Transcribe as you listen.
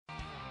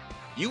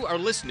You are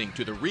listening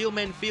to the Real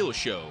Men Feel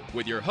Show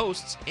with your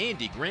hosts,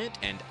 Andy Grant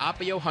and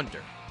Appio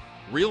Hunter.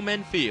 Real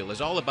Men Feel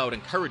is all about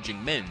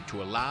encouraging men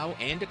to allow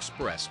and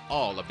express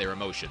all of their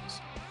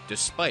emotions.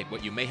 Despite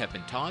what you may have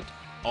been taught,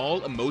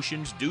 all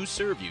emotions do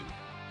serve you.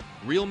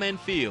 Real Men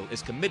Feel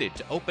is committed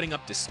to opening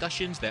up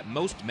discussions that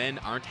most men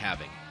aren't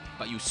having,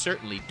 but you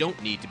certainly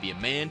don't need to be a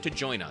man to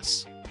join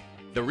us.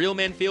 The Real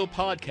Men Feel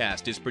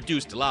podcast is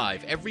produced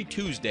live every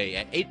Tuesday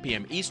at 8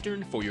 p.m.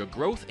 Eastern for your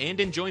growth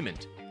and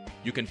enjoyment.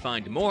 You can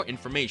find more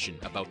information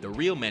about the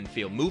Real Men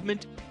Feel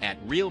movement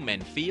at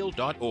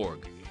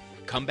realmenfeel.org.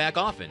 Come back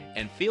often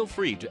and feel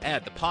free to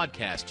add the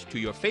podcast to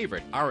your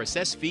favorite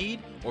RSS feed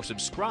or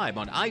subscribe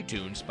on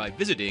iTunes by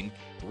visiting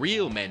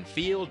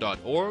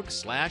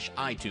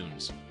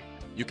realmenfeel.org/iTunes.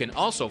 You can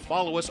also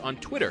follow us on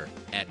Twitter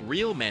at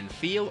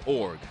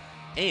realmenfeel.org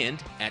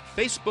and at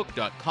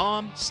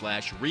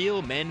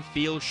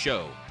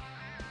facebook.com/realmenfeelshow.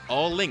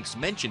 All links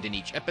mentioned in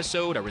each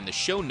episode are in the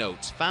show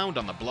notes found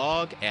on the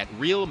blog at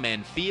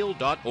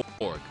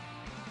realmenfeel.org.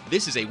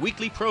 This is a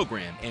weekly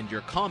program, and your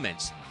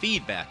comments,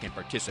 feedback, and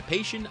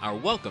participation are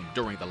welcome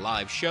during the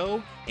live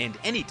show and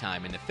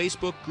anytime in the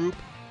Facebook group,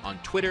 on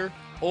Twitter,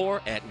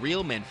 or at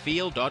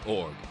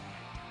realmenfeel.org.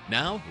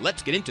 Now,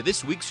 let's get into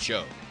this week's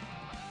show.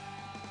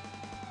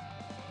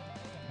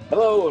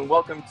 Hello, and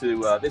welcome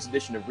to this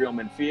edition of Real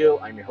Men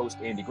Feel. I'm your host,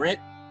 Andy Grant.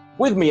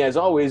 With me, as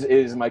always,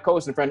 is my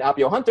co-host and friend,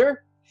 Appio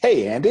Hunter.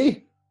 Hey,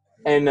 Andy.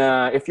 And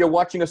if you're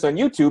watching us on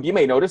YouTube, you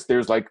may notice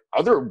there's like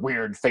other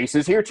weird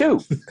faces here too.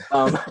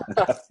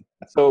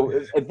 So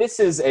this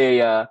is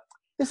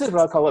what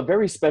I'll call a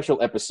very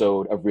special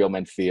episode of Real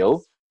Men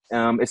Feel.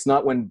 It's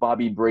not when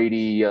Bobby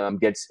Brady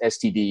gets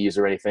STDs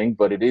or anything,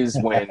 but it is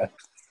when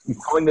we're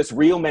calling this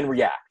Real Men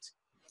React.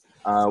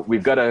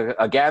 We've got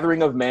a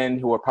gathering of men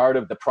who are part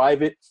of the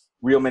private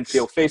Real Men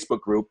Feel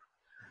Facebook group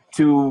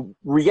to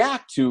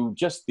react to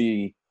just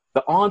the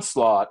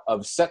onslaught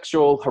of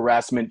sexual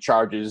harassment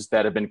charges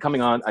that have been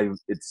coming on.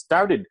 It's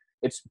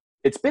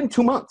been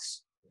 2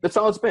 months. That's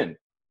all it's been.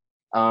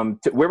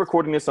 We're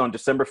recording this on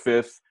December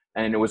 5th,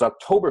 and it was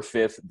October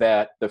 5th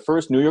that the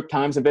first New York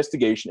Times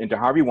investigation into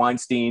Harvey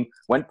Weinstein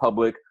went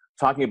public,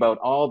 talking about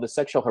all the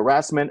sexual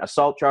harassment,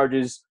 assault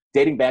charges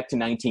dating back to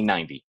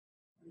 1990.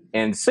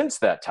 And since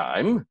that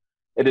time,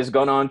 it has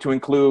gone on to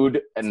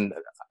include, and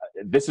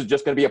this is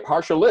just going to be a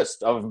partial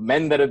list of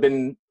men that have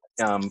been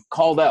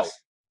called out: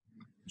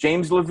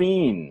 James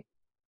Levine,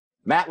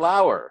 Matt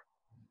Lauer,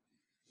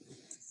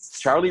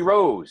 Charlie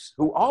Rose,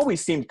 who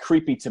always seemed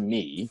creepy to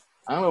me.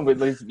 I don't know,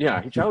 but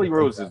yeah, Charlie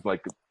Rose is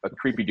like a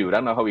creepy dude. I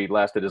don't know how he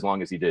lasted as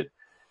long as he did.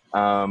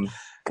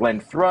 Glenn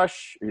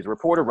Thrush, he's a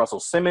reporter.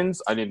 Russell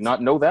Simmons, I did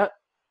not know that.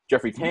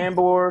 Jeffrey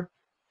Tambor,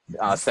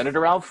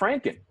 Senator Al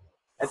Franken.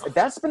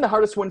 That's been the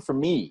hardest one for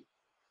me.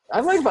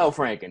 I like Al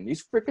Franken.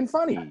 He's freaking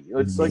funny.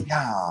 It's like,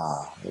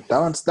 yeah,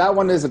 that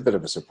one is a bit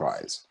of a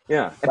surprise.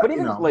 Yeah, but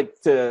even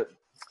like the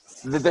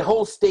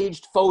whole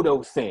staged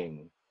photo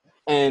thing,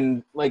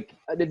 and like,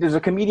 does a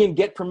comedian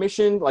get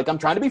permission? Like, I'm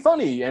trying to be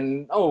funny,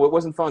 and it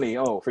wasn't funny.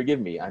 Oh, forgive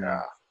me. I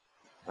know.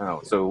 Oh,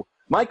 so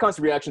my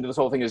constant reaction to this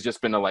whole thing has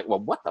just been like, well,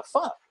 what the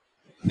fuck?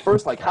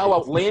 First, like, how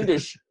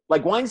outlandish,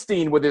 like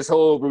Weinstein with his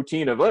whole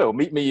routine of,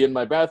 meet me in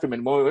my bathroom,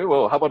 and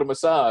well, how about a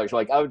massage?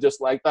 Like, I was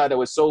just like, thought it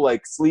was so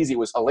like sleazy, it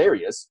was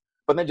hilarious.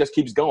 But then it just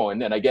keeps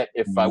going, and I get,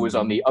 if I was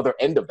on the other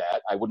end of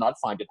that, I would not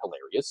find it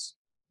hilarious.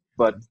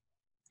 But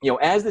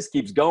as this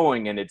keeps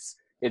going, and it's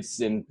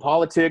in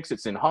politics,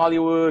 it's in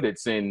Hollywood,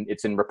 it's in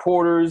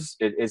reporters,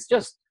 it's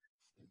just,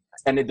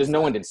 and there's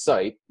no end in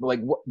sight.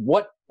 Like,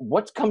 what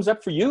comes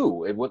up for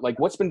you?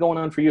 What's been going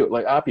on for you?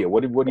 Like, Appio,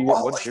 what do you?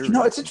 Well,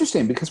 it's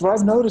interesting because what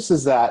I've noticed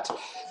is that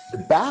the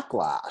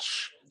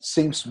backlash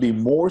seems to be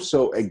more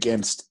so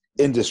against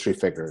industry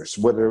figures,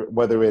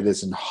 whether it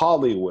is in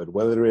Hollywood,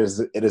 whether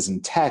it is in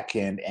tech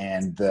and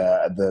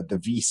the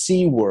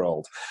VC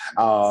world,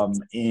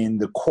 in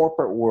the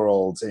corporate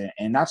world,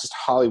 and not just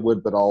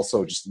Hollywood, but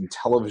also just in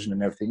television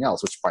and everything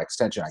else, which by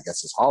extension, I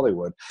guess, is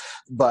Hollywood.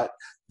 But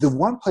the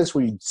one place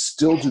where you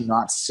still do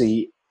not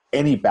see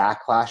any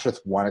backlash,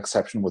 with one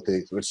exception,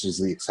 which is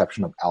the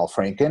exception of Al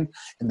Franken,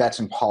 and that's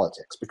in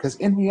politics. Because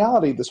in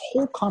reality, this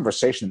whole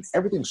conversation,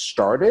 everything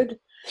started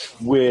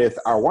with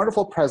our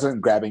wonderful president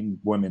grabbing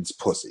women's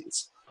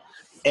pussies.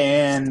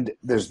 And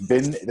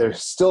there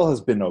still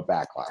has been no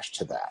backlash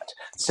to that.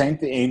 Same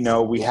thing,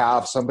 we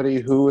have somebody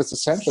who is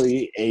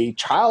essentially a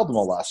child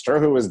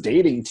molester who was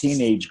dating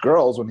teenage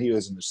girls when he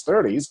was in his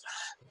 30s,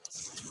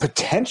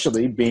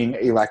 potentially being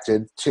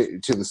elected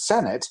to the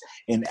Senate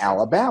in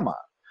Alabama.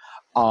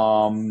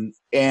 And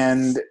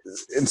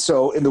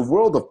so in the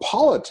world of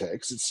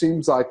politics, it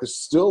seems like there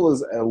still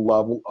is a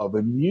level of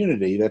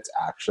immunity that's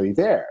actually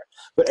there.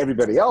 But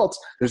everybody else,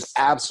 there's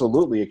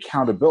absolutely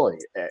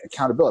accountability. I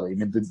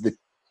mean,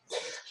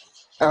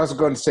 I was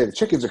going to say the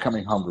chickens are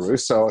coming home to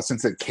roost. So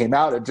since it just came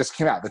out.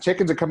 The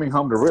chickens are coming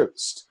home to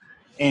roost.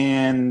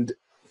 And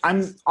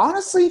I'm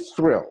honestly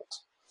thrilled.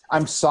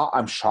 I'm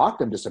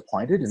shocked. I'm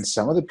disappointed in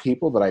some of the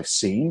people that I've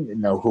seen,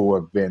 who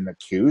have been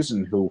accused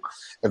and who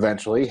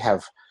eventually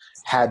have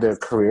had their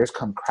careers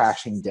come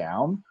crashing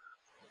down.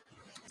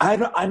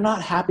 I'm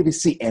not happy to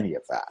see any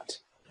of that.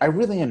 I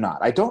really am not.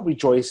 I don't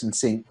rejoice in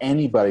seeing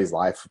anybody's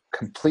life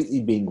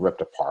completely being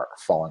ripped apart,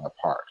 falling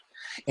apart.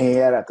 And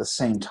yet at the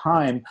same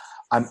time,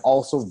 I'm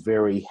also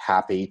very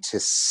happy to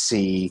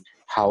see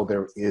how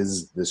there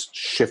is this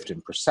shift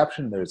in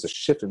perception, there's a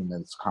shift in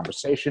this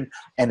conversation,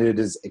 and it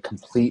is a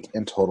complete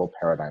and total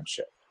paradigm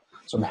shift.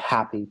 So I'm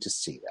happy to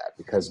see that,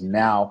 because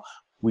now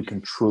we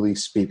can truly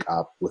speak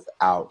up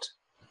without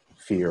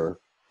fear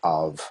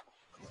of,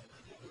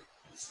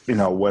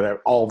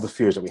 whatever, all the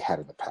fears that we had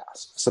in the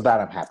past. So that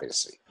I'm happy to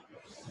see.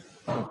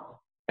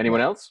 Anyone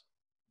else?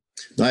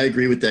 I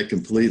agree with that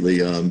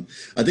completely.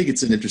 I think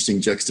it's an interesting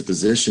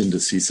juxtaposition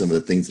to see some of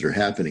the things that are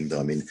happening, though.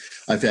 I mean,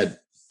 I've had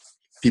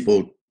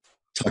people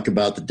talk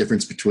about the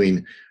difference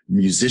between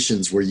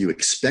musicians where you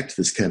expect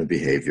this kind of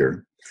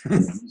behavior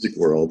in the music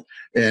world,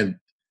 and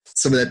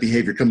some of that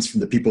behavior comes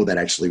from the people that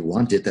actually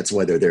want it. That's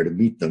why they're there to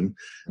meet them.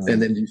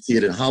 And then you see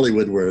it in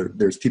Hollywood, where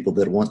there's people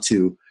that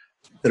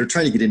are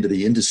trying to get into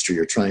the industry,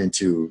 or trying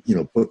to,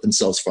 put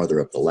themselves farther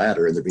up the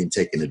ladder, and they're being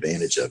taken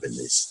advantage of in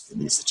these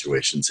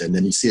situations. And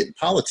then you see it in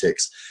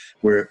politics,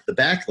 where the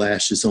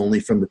backlash is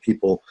only from the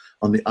people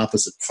on the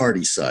opposite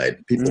party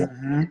side. People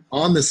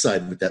on the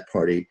side with that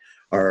party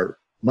are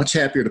much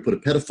happier to put a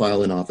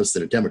pedophile in office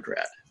than a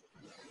Democrat.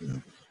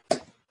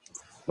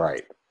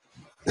 Right.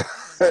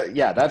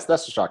 Yeah, that's the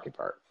shocking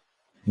part.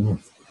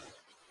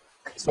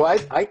 So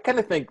I kind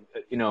of think,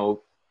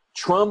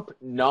 Trump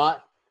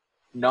not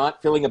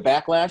feeling a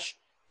backlash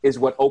is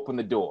what opened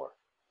the door.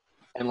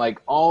 And like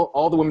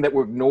all the women that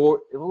were ignored,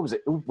 what was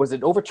it? Was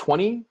it over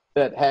 20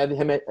 that had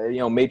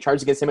him, made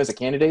charges against him as a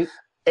candidate?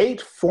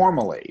 8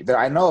 formally.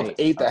 I know of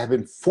 8 that have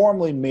been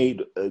formally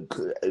made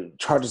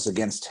charges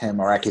against him,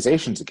 or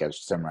accusations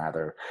against him,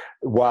 rather,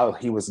 while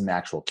he was an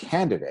actual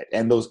candidate.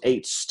 And those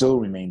 8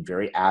 still remain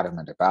very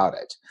adamant about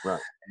it.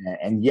 Right.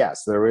 And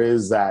yes, there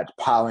is that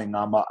piling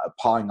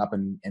up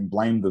and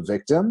blame the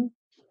victim.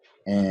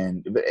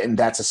 And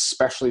that's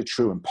especially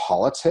true in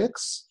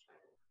politics.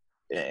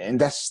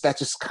 And that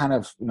just kind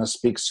of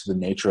speaks to the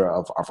nature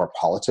of our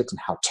politics and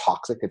how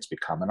toxic it's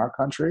become in our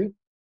country.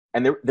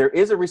 And there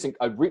is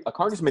a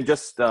congressman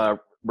just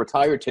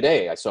retired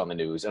today. I saw in the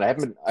news, and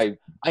I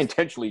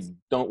intentionally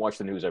don't watch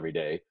the news every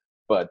day,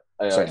 but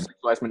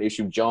last minute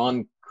issue,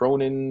 John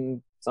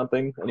Cronin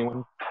something.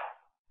 Anyone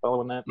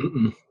following that?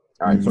 Mm-mm.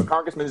 All right, so a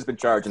congressman has been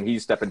charged, and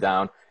he's stepping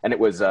down, and it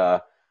was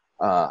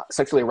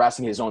sexually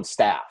harassing his own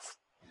staff.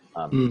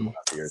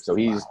 So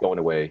he's going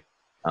away.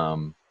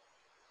 And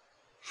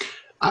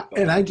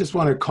I just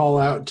want to call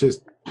out to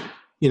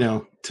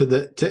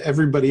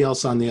everybody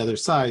else on the other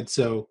side.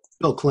 So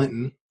Bill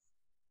Clinton,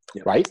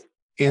 right?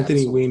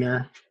 Anthony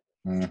Weiner,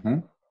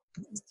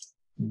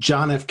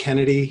 John F.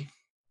 Kennedy.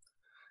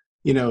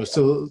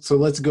 So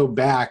let's go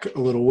back a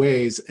little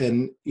ways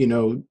and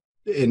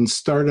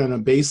start on a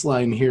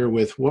baseline here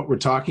with what we're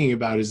talking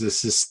about is a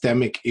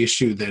systemic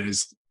issue that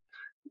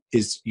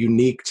is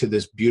unique to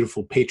this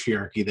beautiful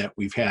patriarchy that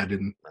we've had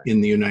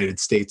in the United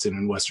States and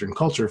in Western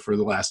culture for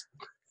the last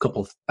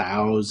couple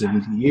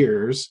thousand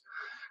years,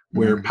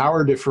 where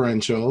power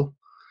differential,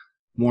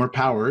 more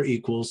power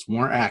equals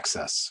more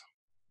access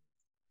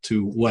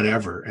to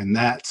whatever. And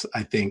that's,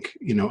 I think,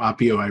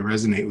 Appio, I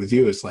resonate with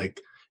you. It's like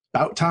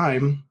about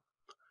time.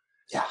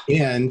 Yeah.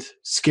 And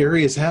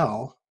scary as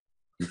hell.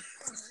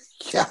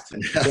 Yeah.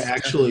 To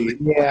actually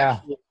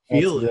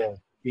feel it,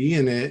 be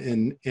in it,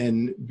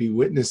 and be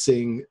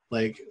witnessing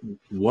like,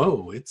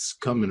 whoa, it's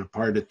coming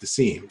apart at the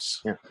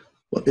seams. Yeah.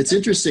 Well, it's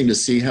interesting to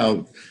see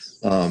how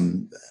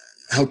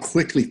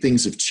quickly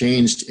things have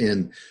changed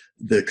in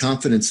the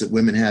confidence that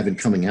women have in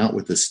coming out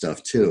with this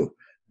stuff too,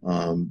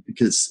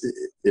 because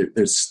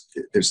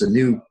there's a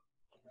new,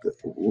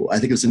 I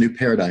think it was a new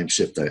paradigm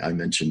shift I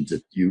mentioned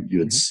that you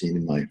had seen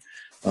in my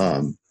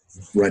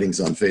writings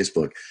on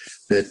Facebook,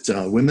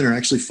 that women are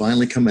actually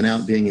finally coming out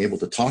and being able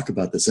to talk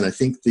about this. And I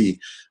think the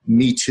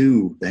Me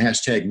Too, the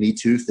hashtag Me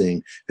Too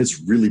thing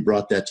has really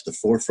brought that to the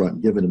forefront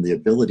and given them the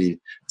ability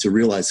to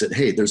realize that,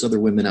 hey, there's other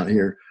women out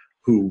here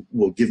who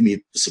will give me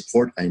the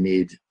support I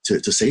need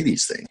to say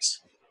these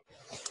things.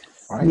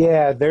 Right.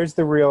 Yeah, that's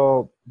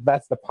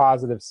the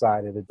positive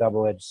side of the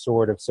double-edged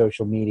sword of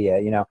social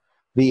media.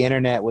 The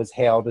internet was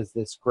hailed as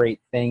this great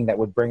thing that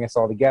would bring us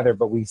all together,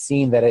 but we've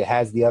seen that it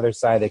has the other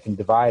side that can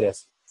divide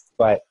us.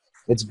 But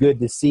it's good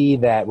to see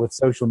that with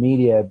social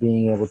media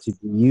being able to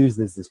be used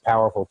as this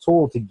powerful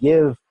tool to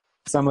give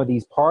some of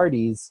these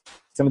parties,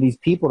 some of these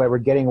people that were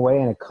getting away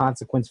in a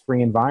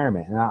consequence-free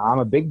environment. And I'm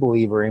a big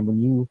believer in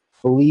when you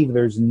believe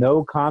there's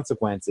no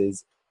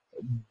consequences,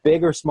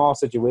 big or small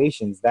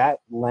situations, that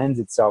lends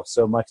itself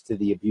so much to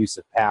the abuse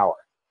of power.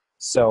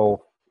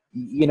 So,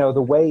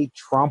 the way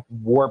Trump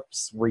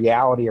warps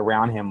reality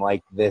around him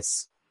like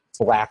this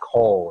black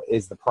hole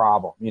is the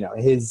problem.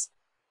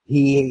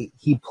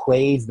 He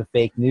plays the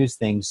fake news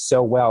thing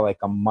so well, like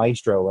a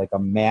maestro, like a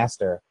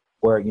master,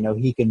 where,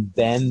 he can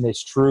bend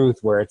this truth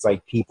where it's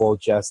like people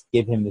just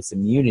give him this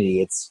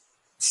immunity. It's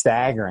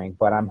staggering,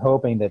 but I'm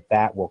hoping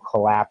that will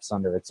collapse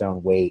under its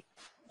own weight,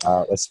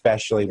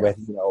 especially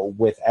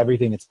with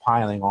everything that's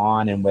piling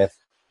on, and with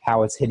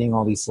how it's hitting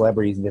all these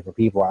celebrities and different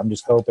people. I'm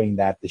just hoping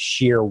that the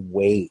sheer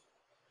weight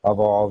of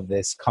all of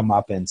this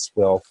comeuppance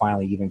will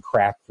finally even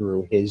crack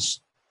through his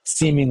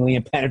seemingly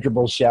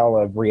impenetrable shell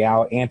of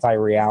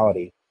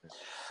anti-reality.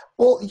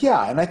 Well,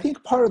 yeah, and I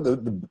think part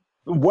of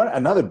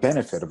another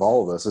benefit of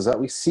all of this is that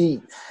we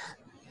see,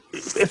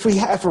 if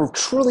we're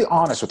truly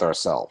honest with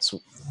ourselves,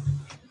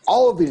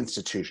 all of the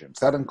institutions,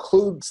 that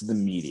includes the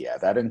media,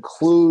 that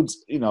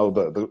includes,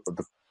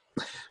 the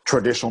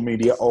traditional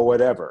media or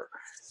whatever,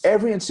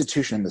 every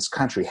institution in this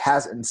country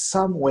has in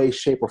some way,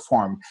 shape, or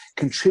form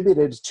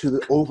contributed to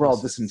the overall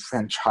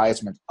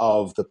disenfranchisement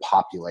of the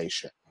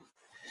population.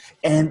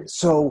 And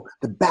so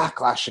the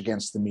backlash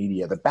against the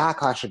media, the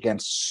backlash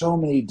against so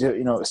many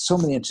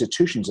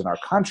institutions in our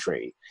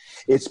country,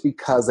 it's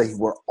because they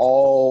were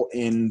all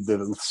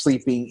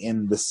sleeping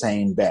in the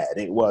same bed.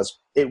 It was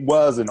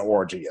an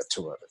orgy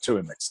to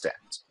an extent.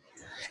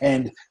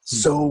 And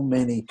so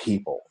many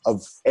people,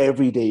 of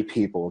everyday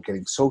people, are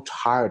getting so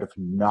tired of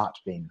not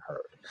being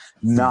heard,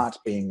 not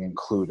being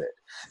included,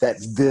 that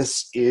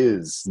this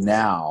is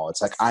now,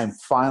 it's like, I'm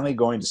finally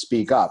going to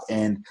speak up.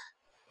 And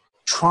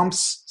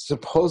Trump's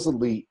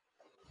supposedly,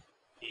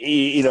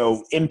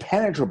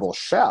 impenetrable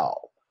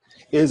shell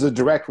is a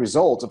direct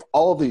result of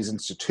all of these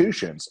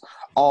institutions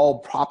all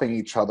propping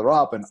each other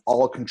up and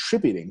all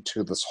contributing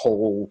to this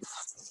whole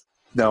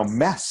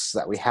mess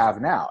that we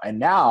have now. And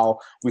now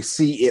we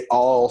see it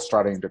all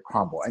starting to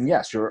crumble. And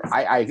yes,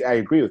 I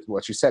agree with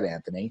what you said,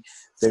 Anthony.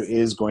 There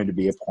is going to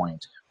be a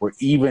point where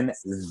even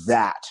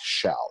that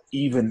shell,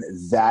 even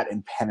that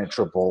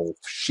impenetrable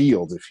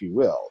shield, if you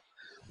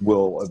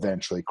will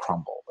eventually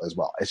crumble as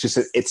well. It's just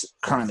it's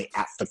currently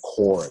at the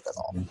core of it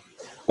all.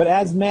 But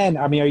as men,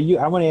 I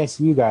want to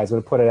ask you guys, I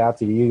want to put it out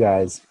to you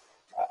guys.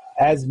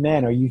 As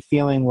men, are you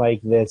feeling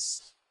like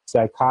this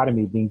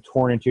dichotomy being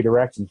torn in two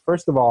directions?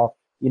 First of all,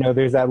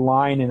 there's that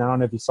line, and I don't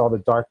know if you saw The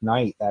Dark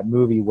Knight, that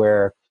movie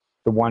where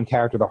the one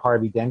character, the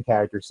Harvey Dent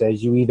character,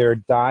 says you either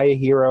die a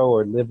hero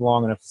or live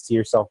long enough to see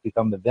yourself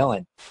become the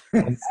villain.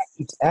 And that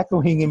keeps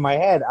echoing in my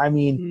head.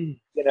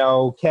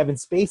 Kevin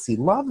Spacey,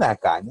 love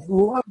that guy. Man.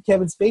 Love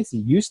Kevin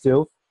Spacey. Used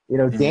to.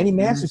 Danny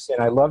Masterson,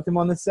 I loved him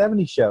on the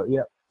 70s show.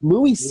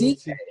 Louis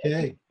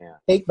C.K.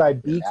 Take Thy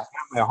Beats Out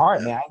My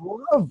Heart, man. I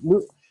love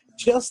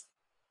just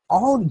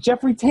all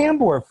Jeffrey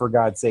Tambor, for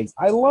God's sakes.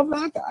 I love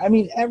that guy.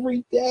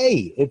 Every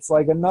day it's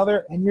like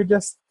another, and you're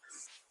just,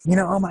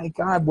 oh my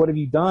God, what have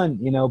you done?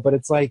 But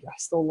it's like, I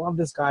still love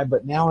this guy,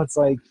 but now it's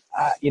like,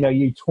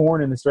 you're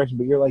torn in this direction,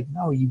 but you're like,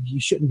 no, you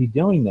shouldn't be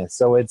doing this.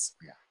 So it's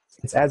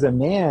as a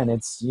man,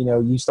 it's,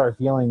 you start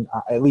feeling,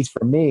 at least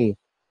for me,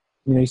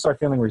 you start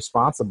feeling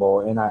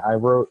responsible. And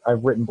I've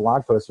written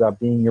blog posts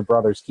about being your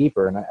brother's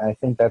keeper. And I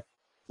think that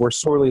we're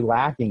sorely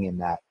lacking in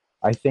that.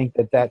 I think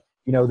that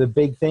the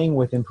big thing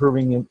with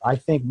improving, I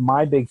think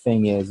my big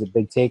thing is, the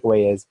big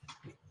takeaway is,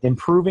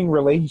 improving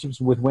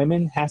relationships with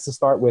women has to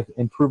start with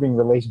improving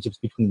relationships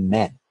between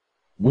men.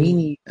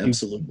 We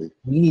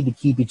need to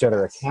keep each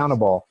other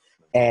accountable.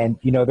 And,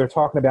 they're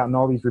talking about in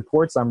all these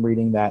reports I'm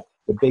reading that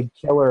the big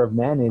killer of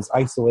men is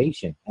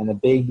isolation. And the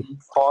big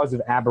cause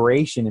of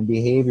aberration in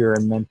behavior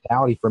and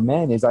mentality for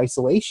men is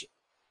isolation.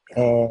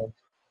 And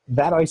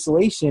that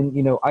isolation,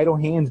 idle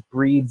hands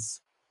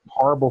breeds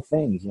horrible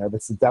things.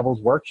 That's the devil's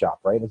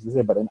workshop, right? As I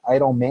said, but an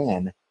idle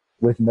man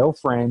with no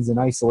friends in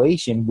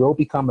isolation will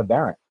become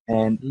aberrant.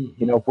 And,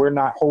 if we're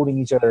not holding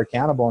each other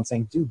accountable and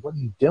saying, dude, what are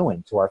you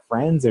doing, to our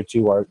friends or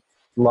to our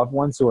loved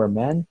ones who are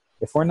men?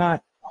 If we're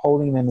not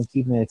holding them and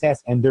keeping them in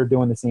task, and they're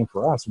doing the same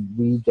for us,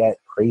 we get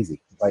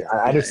crazy. Like,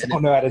 I just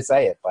don't know how to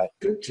say it, but.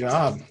 Good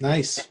job.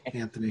 Nice,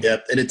 Anthony. Yeah,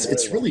 and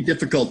it's really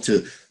difficult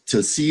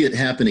to see it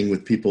happening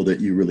with people that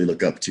you really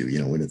look up to,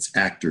 when it's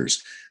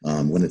actors,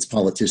 when it's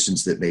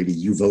politicians that maybe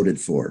you voted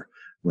for,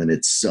 when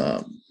it's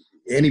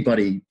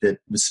anybody that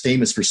was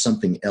famous for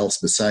something else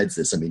besides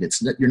this.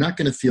 You're not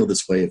going to feel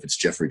this way if it's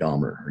Jeffrey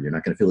Dahmer, or you're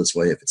not going to feel this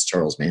way if it's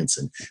Charles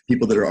Manson,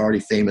 people that are already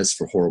famous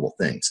for horrible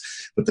things.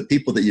 But the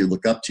people that you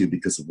look up to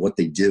because of what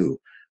they do,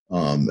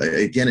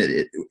 again,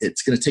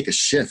 it's going to take a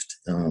shift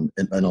in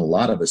a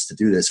lot of us to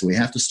do this. And we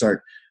have to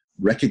start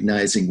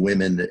recognizing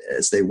women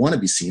as they want to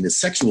be seen, as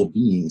sexual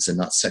beings and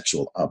not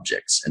sexual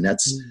objects. And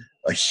that's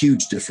a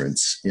huge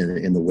difference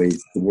in the way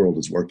the world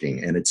is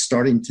working. And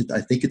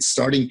I think it's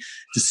starting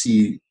to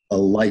see a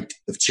light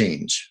of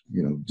change,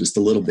 just a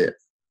little bit.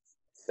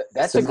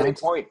 That's a great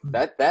point.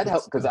 That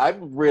helps, because I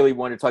really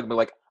wanted to talk about,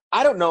 like,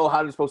 I don't know how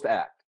I'm supposed to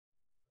act.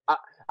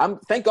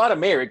 Thank God I'm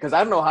married, because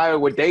I don't know how I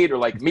would date or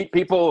meet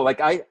people.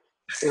 Is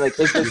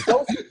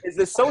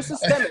this so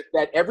systemic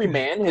that every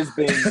man has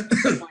been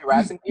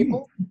harassing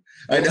people?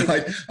 I know.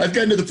 I've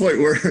gotten to the point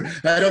where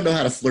I don't know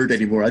how to flirt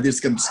anymore. I'm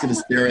just going to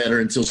stare at her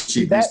until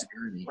she agrees to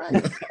marry me. Right.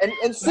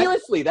 And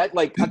seriously,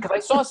 because I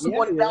saw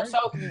someone down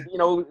south,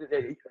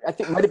 I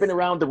think it might have been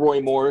around the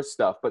Roy Moore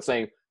stuff, but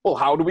saying, well,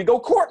 how do we go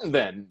courting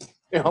then?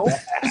 Okay,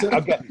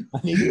 I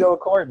need to go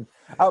courting.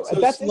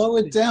 Slow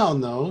it down,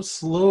 though.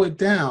 Slow it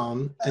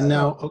down. And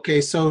now,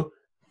 so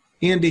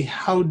Andy,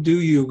 how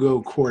do you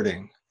go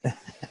courting? Yeah,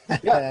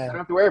 I don't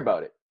have to worry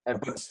about it.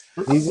 But,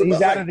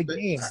 He's out of the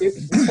game.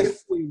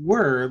 If we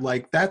were,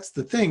 like, that's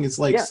the thing. It's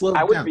like, yeah, slow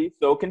I would down. be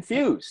so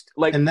confused.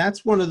 Like, And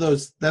that's one of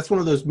those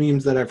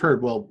memes that I've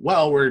heard. Well,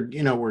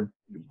 we're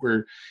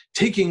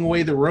taking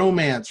away the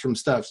romance from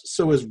stuff.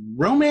 So is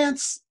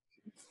romance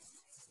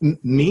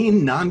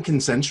mean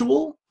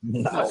non-consensual?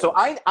 No. so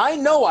I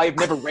know I've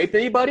never raped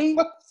anybody,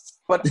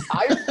 but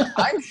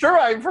I'm sure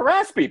I've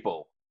harassed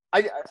people.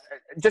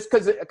 Just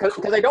because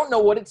I don't know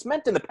what it's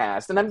meant in the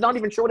past, and I'm not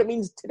even sure what it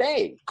means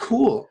today.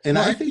 Cool. And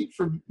Well, I think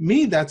for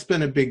me, that's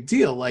been a big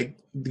deal. Like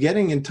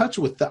getting in touch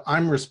with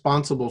I'm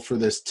responsible for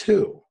this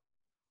too.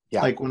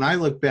 Yeah. Like when I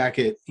look back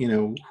at,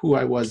 who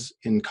I was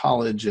in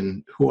college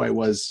and who I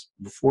was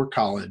before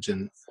college,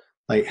 and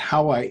like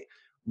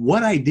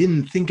what I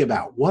didn't think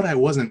about, what I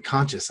wasn't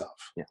conscious of.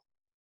 Yeah.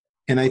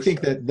 And I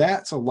think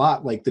that's a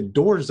lot, like the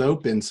door's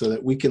open so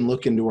that we can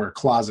look into our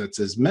closets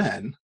as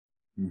men.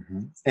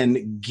 Mm-hmm.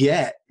 And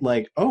get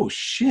like, oh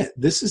shit,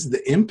 this is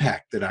the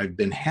impact that I've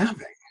been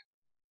having.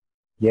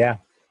 Yeah.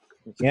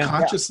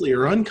 Consciously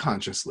or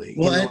unconsciously.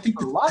 Well, I think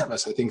for a lot of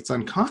us, I think it's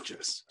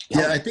unconscious.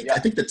 Yeah, I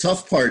think the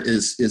tough part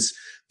is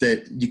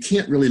that you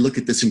can't really look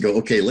at this and go,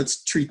 okay,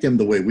 let's treat them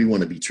the way we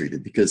want to be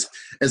treated, because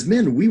as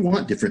men, we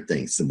want different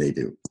things than they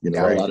do, a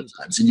lot of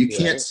times. And you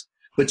can't,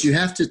 but you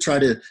have to try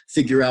to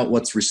figure out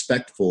what's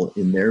respectful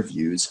in their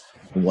views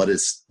and what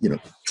is,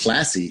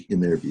 classy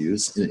in their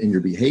views, in your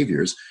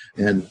behaviors,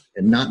 and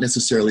not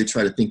necessarily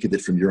try to think of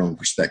it from your own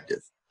perspective.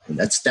 And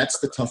that's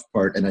the tough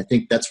part. And I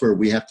think that's where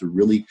we have to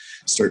really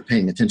start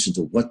paying attention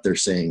to what they're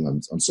saying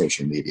on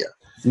social media.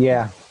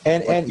 Yeah.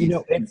 And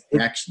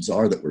actions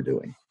are that we're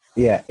doing.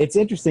 Yeah. It's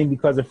interesting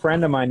because a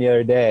friend of mine the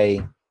other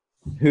day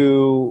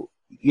who,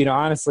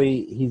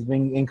 honestly, he's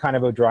been in kind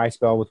of a dry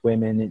spell with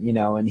women,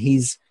 and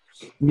he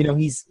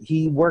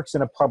works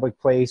in a public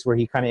place where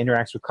he kind of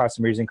interacts with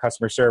customers in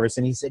customer service.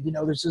 And he said,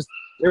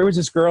 there was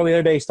this girl the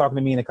other day, he's talking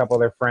to me and a couple of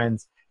their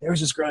friends. There was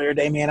this girl the other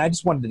day, man, I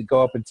just wanted to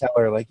go up and tell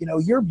her, like,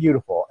 you're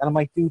beautiful. And I'm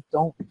like, dude,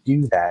 don't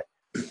do that.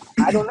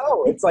 I don't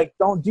know. It's like,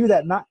 don't do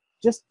that. Not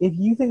just, if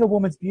you think a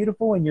woman's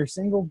beautiful and you're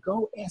single,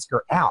 go ask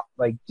her out.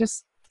 Like,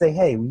 just say,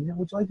 hey, would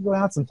you like to go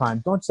out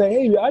sometime? Don't say,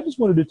 hey, I just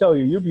wanted to tell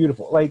you, you're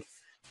beautiful. Like,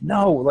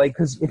 no, like,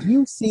 because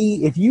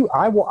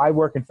I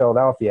work in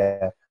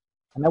Philadelphia,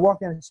 and I walk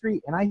down the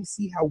street and I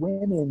see how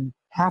women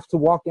have to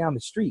walk down the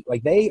street.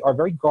 Like, they are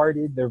very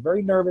guarded. They're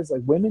very nervous.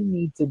 Like, women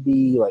need to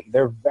be like,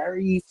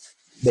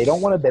 they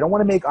don't want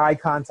to make eye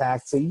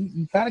contact. So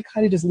you gotta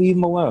kind of just leave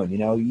them alone.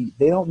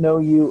 They don't know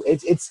you.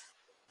 It's,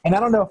 and I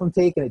don't know if I'm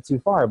taking it too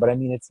far, but I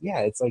mean,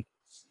 it's like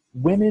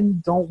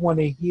women don't want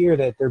to hear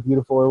that they're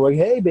beautiful or like,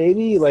 hey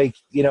baby, like,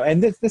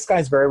 and this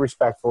guy's very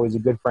respectful. He's a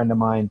good friend of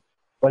mine.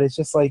 But it's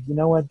just like, you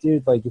know what,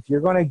 dude? Like, if you're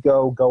going to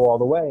go all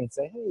the way and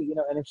say, hey,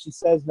 and if she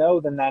says no,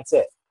 then that's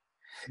it.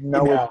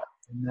 No,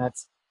 and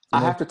that's.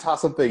 I have to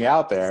toss something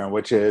out there,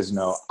 which is,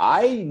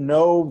 I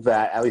know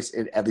that at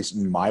least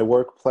in my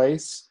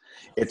workplace,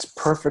 it's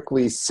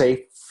perfectly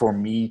safe for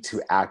me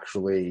to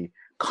actually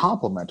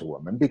compliment a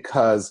woman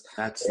because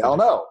they all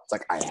know it's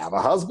like, I have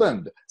a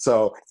husband,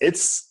 so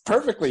it's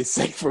perfectly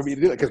safe for me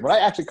to do that. Because when I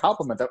actually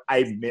compliment them,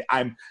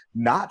 I'm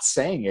not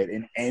saying it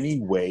in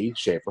any way,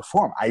 shape, or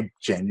form. I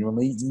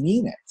genuinely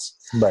mean it.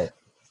 Right.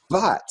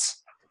 But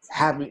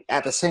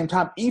at the same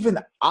time, even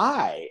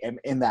I am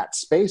in that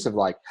space of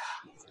like,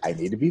 I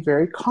need to be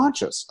very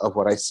conscious of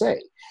what I say.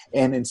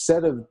 And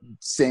instead of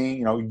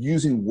saying,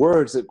 using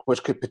words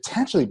which could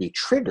potentially be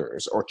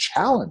triggers or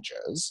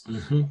challenges,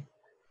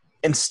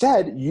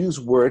 instead use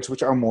words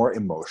which are more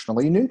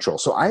emotionally neutral.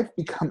 So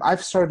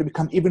I've started to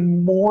become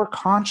even more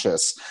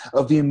conscious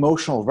of the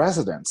emotional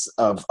resonance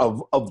of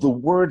the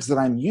words that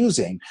I'm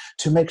using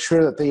to make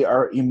sure that they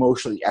are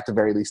emotionally, at the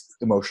very least,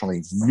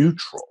 emotionally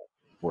neutral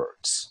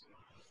words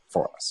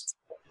for us.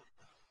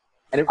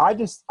 And I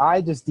just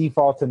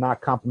default to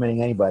not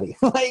complimenting anybody.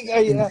 Like,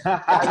 I don't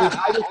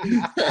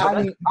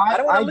want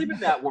to live in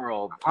that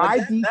world.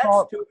 That's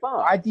too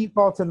far. I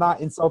default to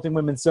not insulting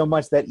women so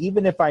much that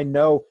even if I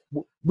know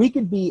we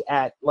could be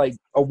at like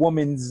a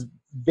woman's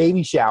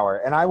baby shower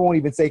and I won't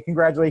even say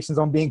congratulations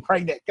on being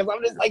pregnant because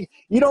I'm just like,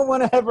 you don't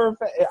want to ever.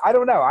 I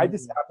don't know. I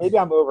just maybe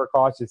I'm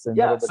overcautious.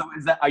 Yeah. So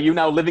are you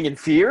now living in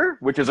fear,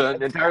 which is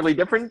an entirely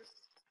different,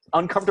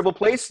 uncomfortable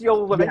place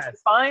you'll eventually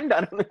find?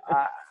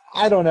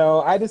 I don't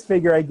know. I just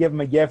figure I give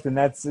them a gift, and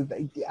that's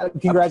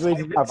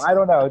congratulations. I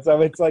don't know. So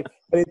it's like,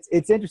 but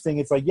it's interesting.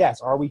 It's like, yes,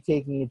 are we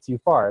taking it too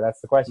far? That's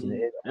the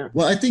question. Yeah.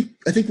 Well, I think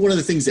one of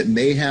the things that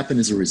may happen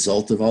as a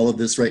result of all of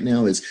this right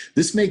now is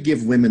this may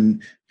give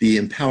women the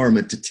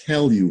empowerment to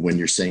tell you when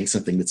you're saying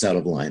something that's out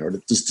of line,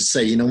 or just to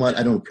say, you know what,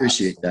 I don't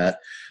appreciate that,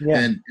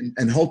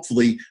 and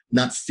hopefully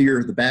not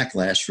fear the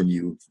backlash from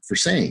you for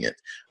saying it.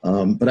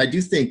 But I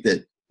do think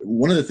that.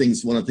 One of the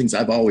things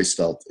I've always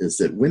felt is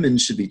that women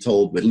should be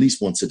told at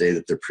least once a day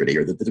that they're pretty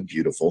or that they're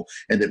beautiful,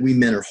 and that we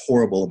men are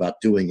horrible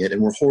about doing it,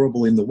 and we're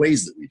horrible in the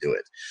ways that we do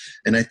it.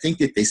 And I think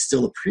that they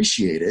still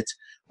appreciate it.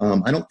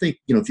 I don't think,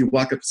 if you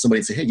walk up to somebody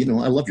and say, hey,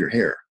 I love your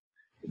hair,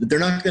 they're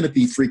not going to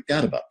be freaked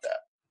out about that.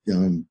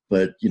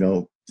 But,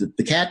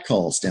 the cat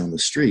calls down the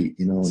street,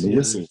 and the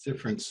whistle.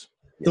 Difference.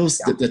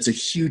 That's a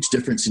huge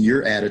difference in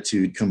your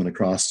attitude coming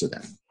across to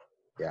them.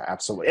 Yeah,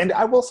 absolutely. And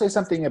I will say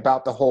something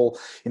about the whole,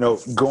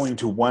 going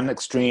to one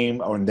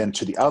extreme and then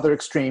to the other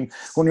extreme.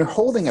 When you're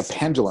holding a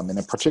pendulum in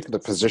a particular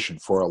position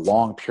for a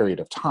long period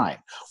of time,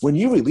 when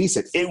you release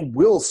it, it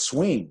will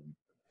swing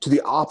to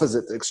the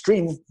opposite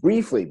extreme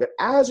briefly. But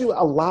as you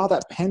allow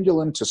that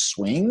pendulum to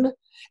swing,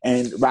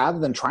 and rather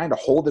than trying to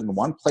hold it in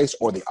one place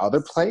or the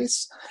other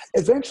place,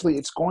 eventually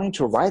it's going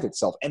to right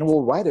itself, and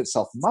will right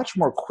itself much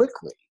more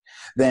quickly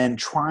than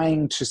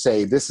trying to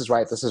say, this is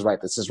right, this is right,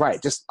 this is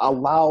right. Just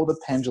allow the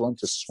pendulum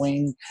to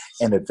swing,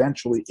 and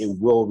eventually it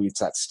will reach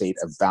that state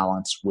of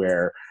balance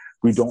where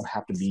we don't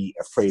have to be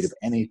afraid of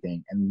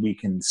anything, and we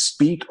can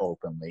speak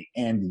openly.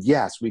 And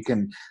yes, we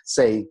can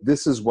say,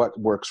 this is what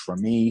works for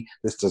me,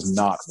 this does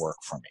not work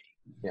for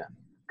me. Yeah,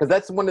 because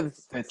that's one of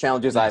the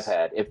challenges I've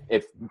had.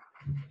 If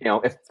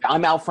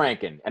I'm Al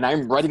Franken and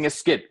I'm writing a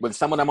skit with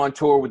someone I'm on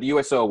tour with the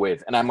USO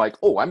with, and I'm like,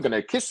 oh, I'm going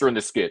to kiss her in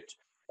the skit.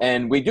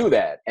 And we do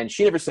that. And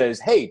she never says,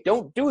 hey,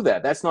 don't do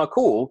that. That's not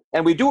cool.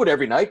 And we do it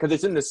every night because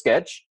it's in the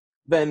sketch.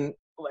 Then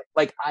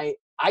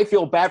I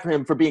feel bad for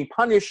him for being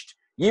punished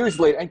years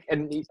later.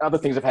 And other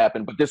things have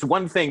happened. But this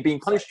one thing, being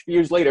punished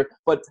years later.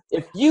 But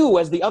if you,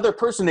 as the other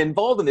person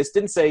involved in this,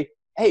 didn't say,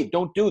 hey,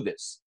 don't do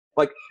this.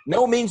 Like,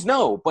 no means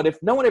no. But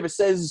if no one ever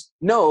says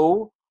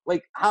no,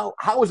 like, how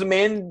as a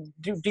man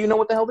do you know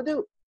what the hell to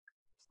do?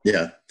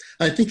 Yeah.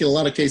 I think in a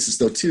lot of cases,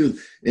 though, too,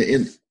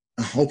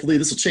 hopefully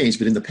this will change,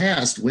 but in the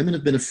past, women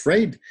have been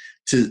afraid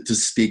to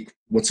speak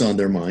what's on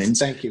their minds.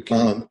 Thank you,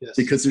 Ken. Yes.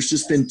 Because there's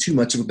just been too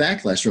much of a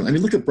backlash from. I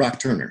mean, look at Brock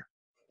Turner.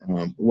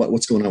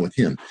 What's going on with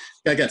him?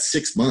 Guy got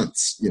 6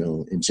 months,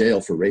 in jail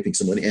for raping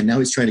somebody, and now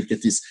he's trying to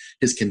get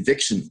his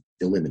conviction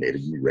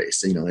eliminated and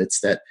erased.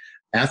 It's that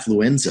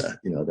affluenza,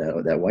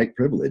 that white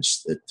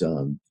privilege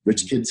that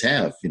rich kids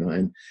have,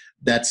 and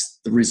that's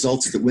the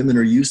results that women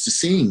are used to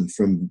seeing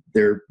from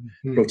their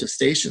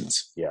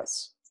protestations.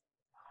 Yes.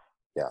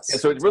 Yes. Yeah,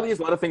 so it really is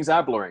a lot of things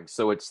are blurring.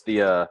 So it's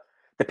the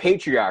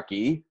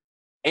patriarchy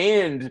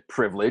and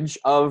privilege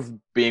of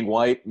being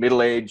white,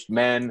 middle-aged,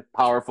 men,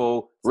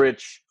 powerful,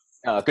 rich,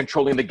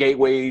 controlling the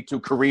gateway to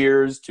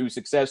careers, to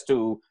success,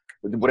 to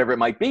whatever it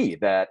might be,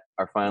 that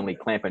are finally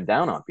clamping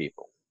down on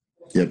people.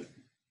 Yep.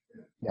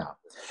 Yeah.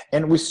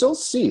 And we still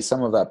see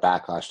some of that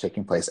backlash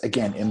taking place,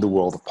 again, in the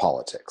world of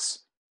politics,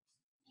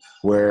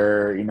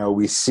 where,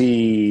 we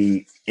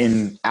see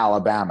in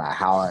Alabama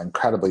how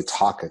incredibly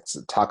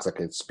toxic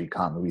it's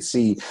become. We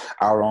see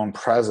our own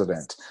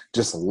president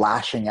just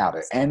lashing out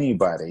at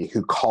anybody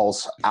who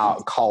calls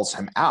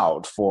him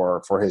out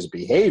for his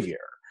behavior.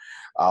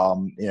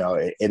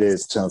 It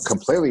is to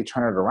completely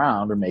turn it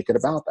around and make it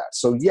about that.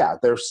 So yeah,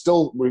 we're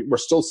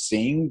still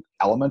seeing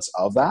elements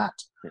of that,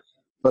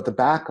 but the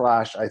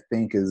backlash, I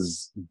think,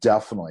 is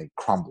definitely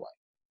crumbling.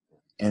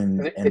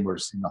 And we're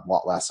seeing a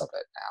lot less of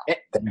it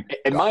now.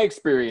 In my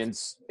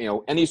experience,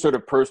 any sort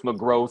of personal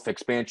growth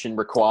expansion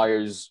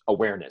requires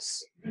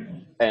awareness.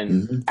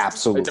 And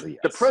absolutely,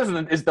 the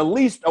president is the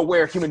least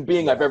aware human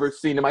being I've ever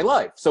seen in my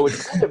life. So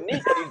it's kind of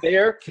neat that he's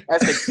there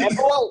as an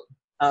example.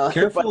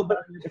 Careful about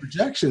your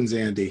projections,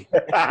 Andy.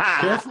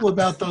 Careful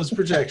about those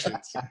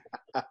projections.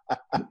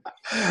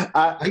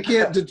 I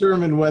can't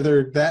determine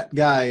whether that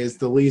guy is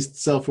the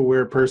least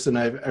self-aware person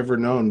I've ever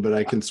known, but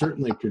I can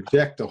certainly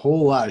project a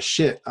whole lot of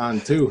shit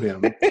onto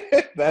him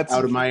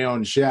out of my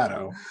own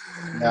shadow.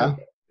 Yeah?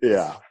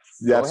 Yeah,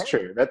 that's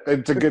true.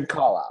 It's a good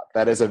call out.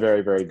 That is a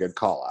very, very good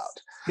call out.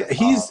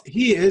 Yeah,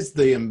 he is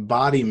the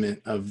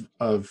embodiment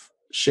of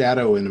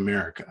shadow in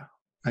America.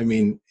 I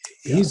mean,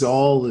 he's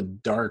all the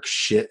dark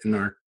shit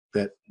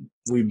that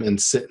we've been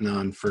sitting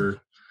on for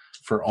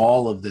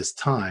all of this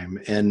time.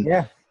 And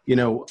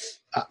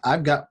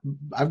I've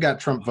got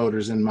Trump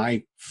voters in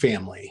my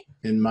family,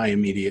 in my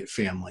immediate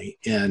family,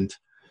 and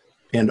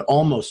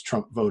almost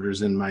Trump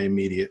voters in my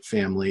immediate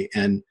family.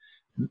 And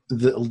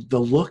the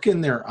look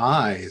in their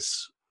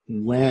eyes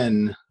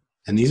when,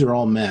 and these are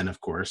all men, of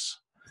course,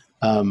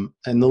 and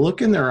the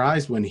look in their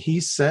eyes when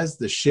he says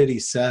the shit he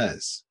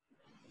says,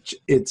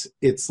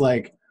 it's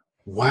like,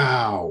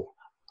 wow,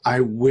 I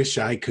wish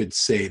I could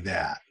say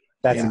that.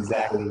 That's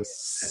exactly it.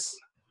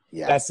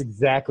 Yeah. That's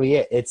exactly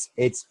it.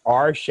 It's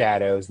our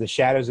shadows. The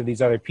shadows of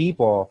these other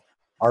people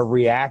are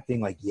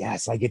reacting like,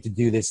 yes, I get to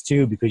do this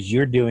too because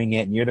you're doing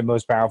it and you're the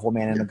most powerful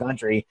man in the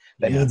country.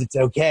 That means it's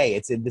okay.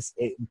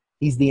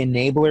 He's the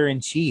enabler in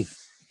chief.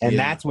 And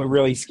that's what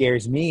really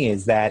scares me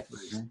is that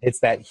it's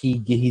that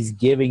he's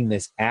giving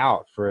this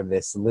out for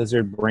this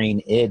lizard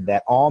brain id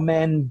that all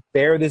men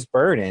bear this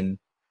burden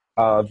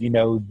of,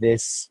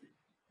 this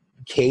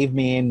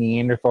caveman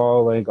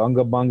Neanderthal, like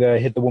unga bunga,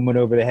 hit the woman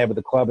over the head with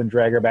a club and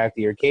drag her back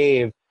to your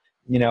cave,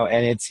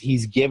 and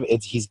he's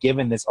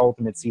given this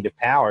ultimate seat of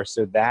power.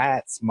 So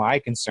that's my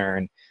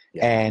concern.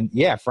 Yeah.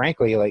 And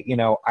frankly,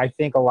 I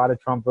think a lot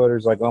of Trump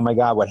voters like, oh my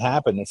God, what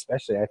happened?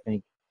 Especially I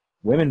think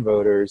women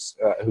voters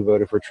who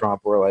voted for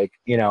Trump were like,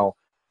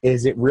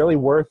 is it really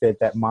worth it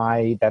that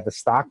the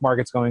stock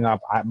market's going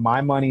up?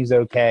 My money's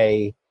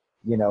okay,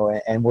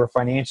 and we're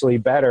financially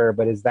better,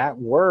 but is that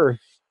worth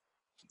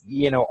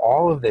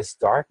all of this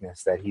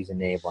darkness that he's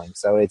enabling.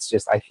 So it's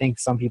just, I think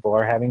some people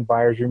are having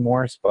buyer's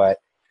remorse, but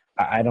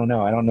I don't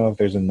know. I don't know if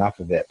there's enough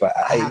of it, but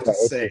I have to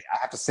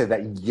say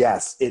that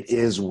yes, it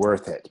is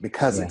worth it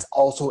because it's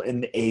also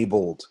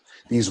enabled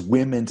these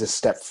women to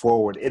step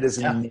forward. It has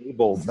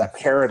enabled that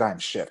paradigm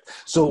shift.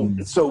 So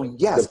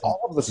yes,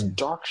 all of this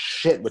dark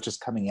shit which is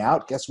coming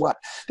out, guess what?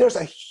 There's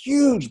a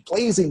huge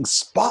blazing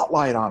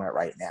spotlight on it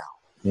right now.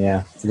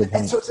 Yeah.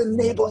 And so it's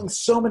enabling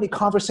so many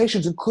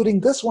conversations, including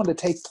this one, to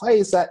take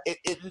place that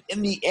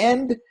in the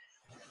end,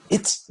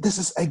 this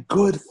is a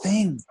good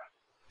thing.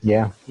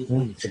 Yeah.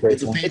 It's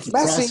It's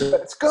messy,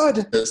 but it's good.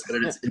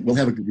 It will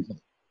have a good result.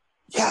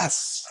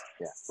 Yes.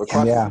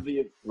 Yeah.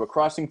 We're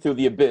crossing through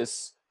the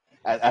abyss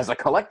as a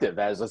collective,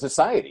 as a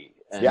society.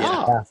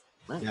 And,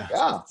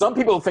 some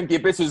people think the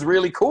abyss is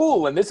really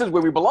cool, and this is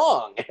where we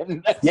belong.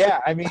 Yeah,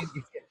 I mean,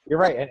 you're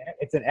right. And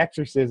it's an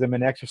exorcism,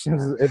 and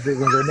exorcisms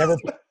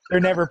they're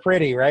never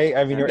pretty, right?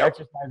 I mean, you're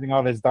exorcising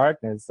all this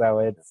darkness, so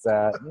it's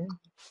it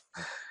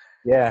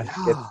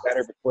gets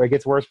better before it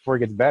gets worse before it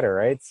gets better,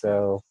 right?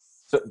 So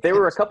there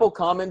were a couple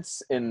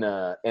comments in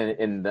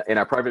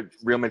our private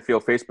Real Men Feel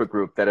Facebook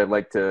group that I'd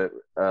like to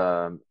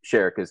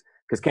share because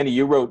Kenny,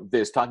 you wrote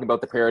this talking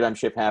about the paradigm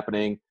shift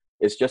happening.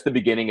 It's just the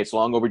beginning. It's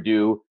long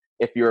overdue.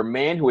 If you're a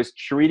man who has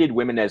treated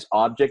women as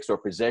objects or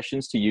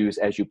possessions to use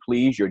as you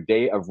please, your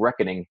day of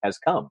reckoning has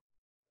come.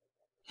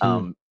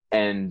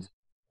 And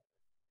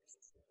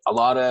a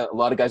lot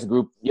of guys in the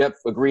group, yep,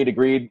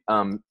 agreed.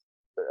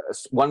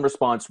 One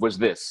response was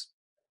this: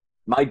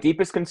 my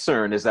deepest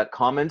concern is that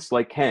comments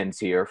like Ken's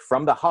here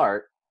from the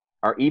heart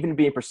are even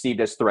being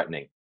perceived as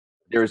threatening.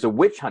 There is a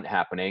witch hunt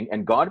happening,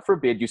 and God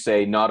forbid you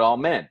say not all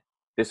men.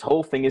 This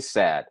whole thing is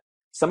sad.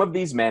 Some of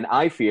these men,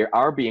 I fear,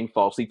 are being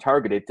falsely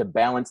targeted to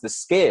balance the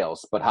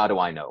scales, but how do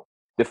I know?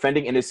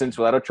 Defending innocence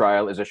without a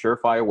trial is a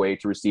surefire way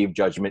to receive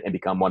judgment and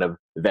become one of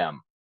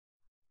them.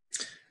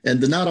 And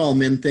the not all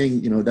men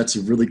thing, that's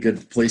a really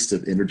good place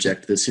to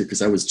interject this here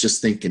because I was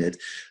just thinking it.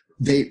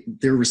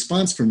 Their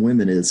response from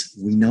women is,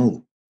 we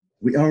know.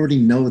 We already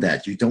know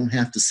that. You don't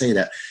have to say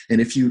that. And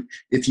if you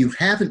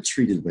haven't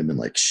treated women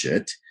like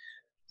shit,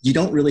 you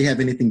don't really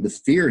have anything to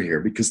fear here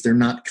because they're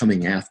not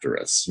coming after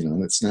us.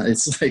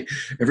 It's like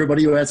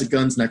everybody who has a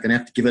gun's not going to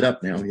have to give it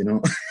up now.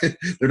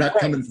 They're not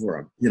coming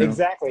for them.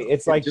 Exactly.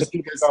 It's like the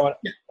people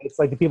it's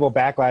like the people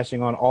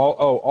backlashing on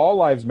all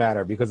lives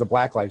matter because of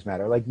Black Lives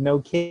Matter. Like, no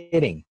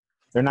kidding.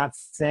 They're not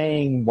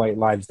saying white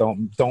lives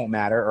don't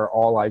matter or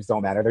all lives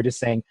don't matter. They're just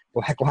saying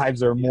Black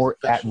lives are more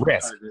at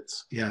risk.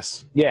 Targets.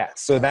 Yes. Yeah.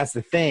 So that's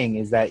the thing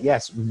is that,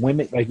 yes,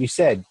 women, like you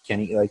said,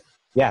 Kenny,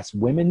 yes,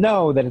 women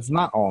know that it's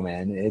not all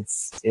men.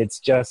 It's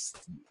just,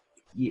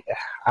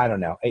 I don't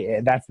know.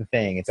 That's the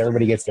thing. It's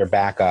everybody gets their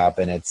back up,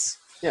 and it's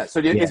So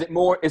is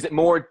it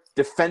more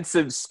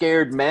defensive,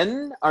 scared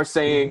men are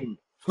saying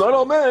it's not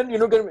all men?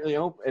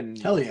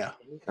 And hell yeah.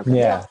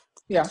 Okay.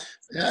 Yeah.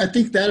 I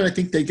think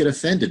they get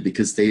offended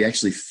because they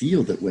actually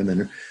feel that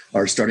women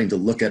are starting to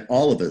look at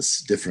all of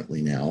us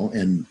differently now,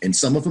 and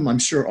some of them I'm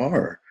sure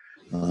are.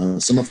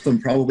 Some of them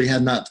probably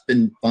have not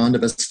been fond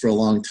of us for a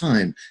long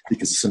time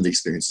because of some of the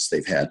experiences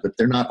they've had, but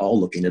they're not all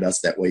looking at us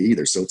that way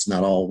either. So it's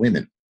not all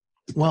women.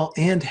 Well,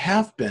 and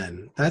have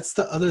been. That's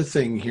the other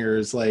thing here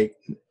is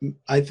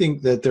I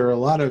think that there are a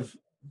lot of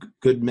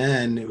good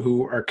men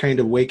who are kind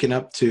of waking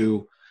up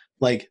to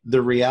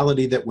the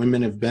reality that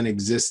women have been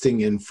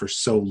existing in for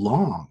so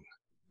long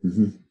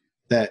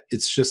that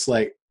it's just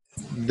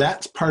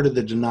that's part of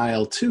the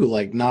denial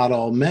too. Not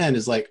all men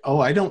is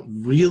I don't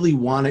really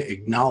want to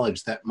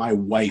acknowledge that my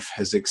wife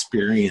has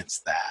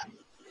experienced that.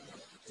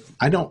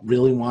 I don't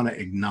really want to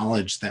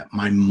acknowledge that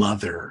my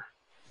mother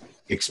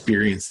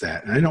experienced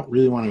that. And I don't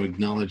really want to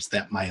acknowledge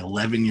that my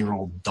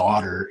 11-year-old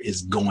daughter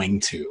is going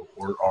to,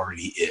 or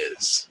already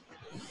is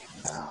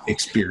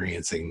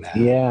experiencing that.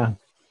 Yeah.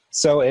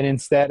 So, and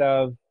instead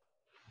of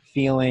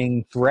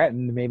feeling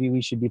threatened, maybe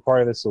we should be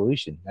part of the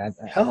solution.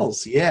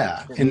 Hells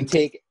yeah. And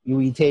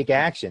we take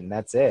action.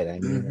 That's it. I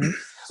mean,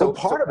 so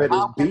part of it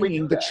is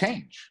being the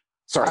change.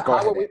 Sorry, go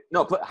ahead.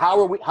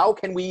 How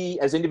can we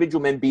as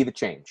individual men be the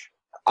change?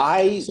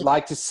 I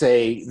like to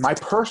say my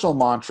personal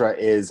mantra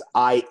is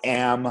I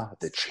am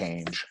the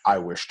change I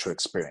wish to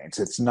experience.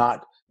 It's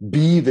not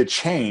be the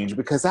change,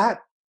 because that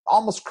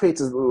almost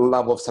creates a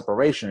level of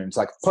separation. It's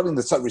like putting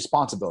the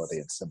responsibility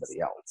in somebody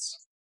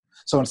else.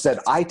 So instead,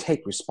 I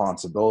take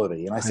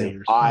responsibility and I say,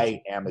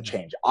 I am the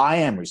change. I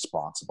am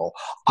responsible.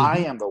 I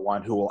am the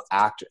one who will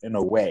act in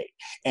a way.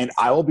 And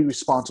I will be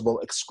responsible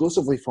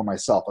exclusively for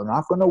myself. I'm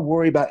not going to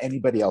worry about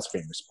anybody else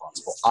being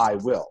responsible. I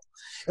will.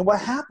 And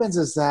what happens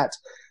is that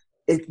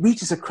it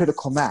reaches a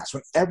critical mass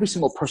when every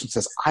single person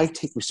says, I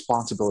take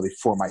responsibility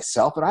for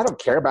myself and I don't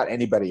care about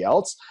anybody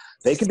else.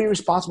 They can be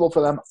responsible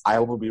for them. I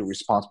will be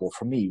responsible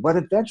for me. What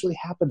eventually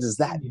happens is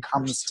that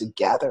comes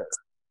together.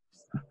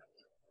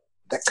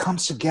 That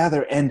comes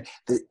together, and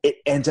it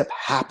ends up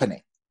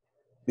happening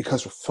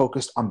because we're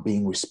focused on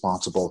being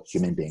responsible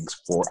human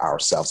beings for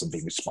ourselves and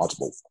being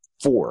responsible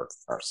for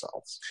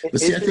ourselves.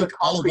 But see, I think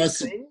all of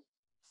us.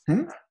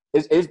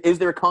 Is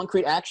there a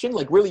concrete action?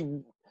 Like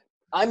really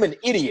I'm an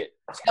idiot.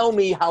 Tell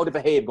me how to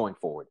behave going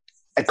forward.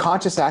 A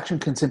conscious action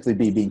can simply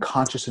be being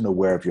conscious and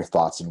aware of your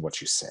thoughts and what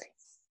you say.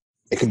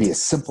 It can be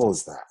as simple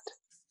as that.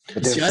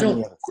 But See,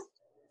 go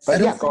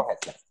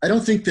ahead. I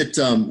don't think that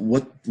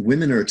what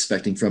women are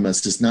expecting from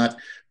us is not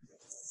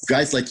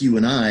guys like you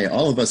and I,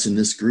 all of us in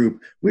this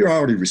group, we're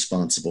already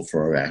responsible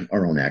for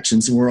our own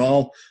actions, and we're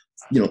all,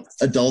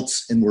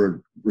 adults, and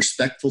we're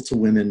respectful to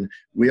women.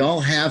 We all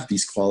have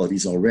these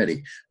qualities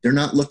already. They're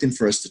not looking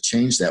for us to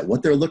change that.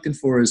 What they're looking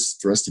for is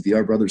for us to be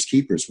our brother's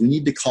keepers. We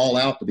need to call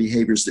out the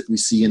behaviors that we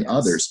see in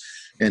others.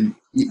 And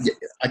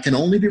I can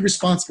only be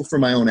responsible for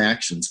my own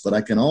actions, but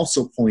I can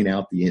also point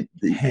out the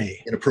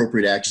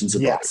inappropriate actions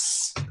of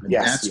others.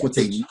 That's what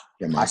they need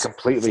from us. I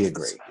completely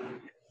agree.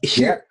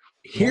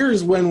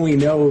 Here's when we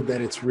know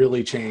that it's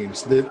really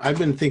changed. I've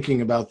been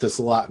thinking about this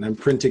a lot, and I'm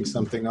printing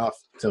something off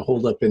to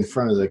hold up in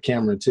front of the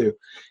camera too.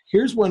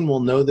 Here's when we'll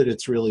know that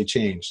it's really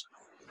changed.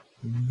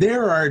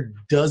 There are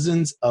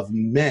dozens of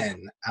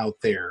men out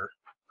there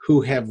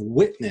who have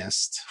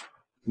witnessed,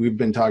 we've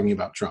been talking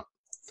about Trump,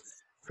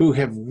 who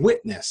have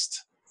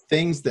witnessed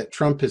things that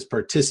Trump has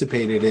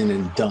participated in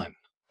and done.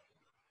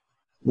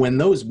 When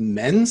those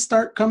men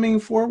start coming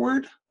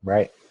forward,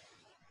 right,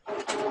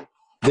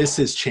 this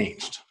has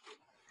changed.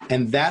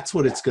 And that's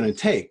what it's going to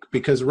take,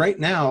 because right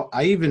now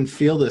I even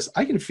feel this.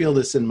 I can feel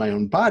this in my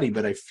own body,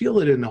 but I feel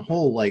it in the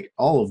whole, like,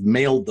 all of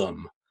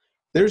maledom.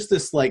 There's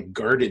this like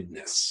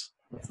guardedness,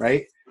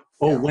 right?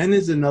 Oh, when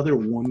is another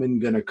woman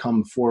going to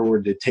come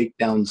forward to take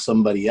down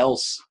somebody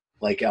else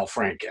like Al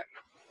Franken?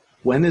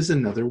 When is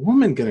another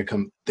woman going to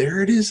come?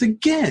 There it is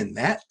again.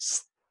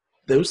 That's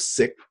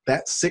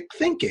that sick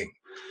thinking.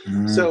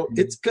 Mm-hmm. So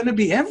it's going to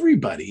be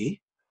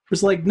everybody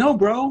who's like, no,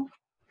 bro,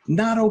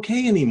 not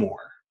okay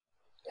anymore.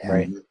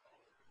 Right.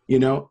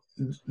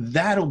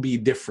 That'll be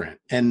different.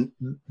 And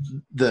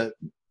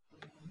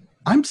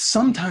I'm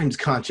sometimes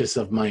conscious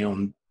of my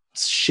own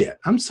shit.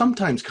 I'm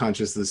sometimes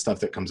conscious of the stuff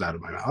that comes out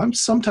of my mouth. I'm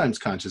sometimes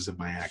conscious of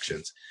my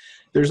actions.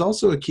 There's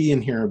also a key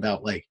in here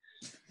about like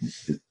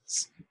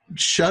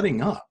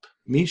shutting up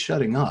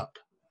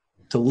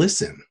to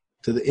listen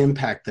to the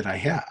impact that I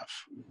have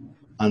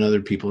on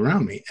other people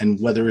around me. And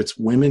whether it's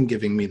women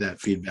giving me that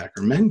feedback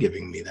or men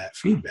giving me that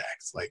feedback,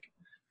 it's like,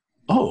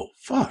 oh,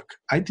 fuck,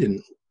 I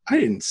didn't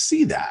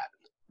see that.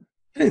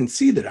 I didn't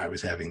see that I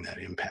was having that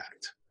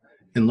impact,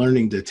 and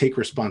learning to take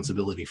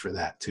responsibility for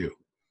that too.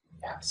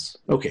 Yes.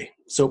 Okay.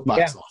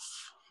 Soapbox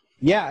off.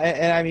 Yeah.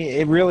 And I mean,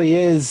 it really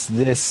is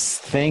this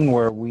thing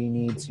where we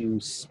need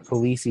to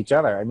police each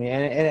other. I mean,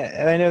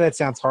 and I know that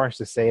sounds harsh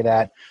to say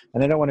that,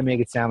 and I don't want to make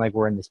it sound like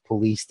we're in this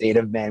police state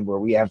of men where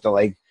we have to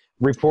like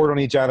report on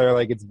each other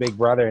like it's Big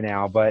Brother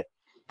now. But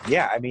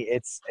yeah, I mean,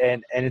 it's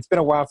been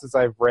a while since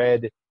I've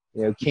read,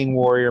 King,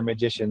 Warrior,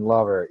 Magician,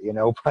 Lover,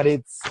 but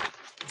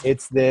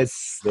it's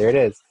this, there it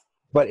is.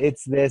 But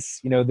it's this,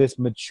 this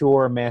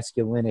mature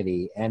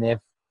masculinity. And if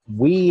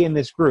we in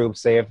this group,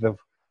 say if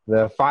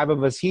the five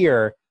of us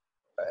here,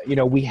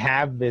 we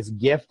have this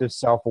gift of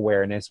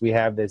self-awareness, we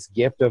have this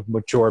gift of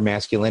mature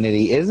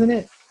masculinity, isn't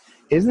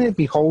it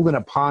beholden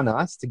upon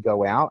us to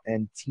go out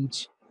and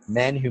teach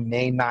men who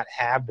may not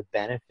have the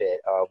benefit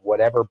of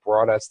whatever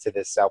brought us to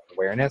this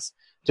self-awareness,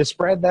 to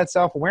spread that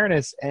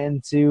self-awareness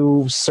and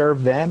to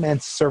serve them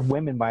and serve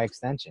women by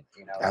extension,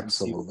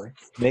 Absolutely.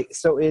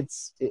 So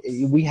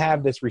we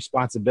have this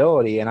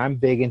responsibility, and I'm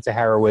big into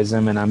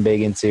heroism and I'm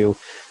big into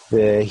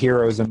the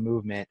heroism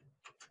movement.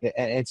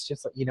 And it's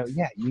just, you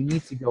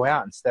need to go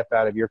out and step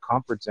out of your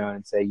comfort zone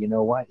and say, you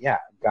know what? Yeah,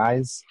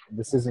 guys,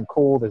 this isn't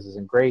cool. This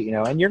isn't great,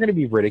 and you're going to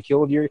be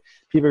ridiculed. People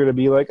are going to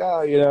be like,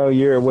 oh,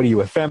 what are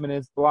you, a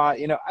feminist? Blah.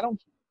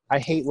 I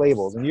hate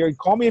labels. And you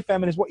call me a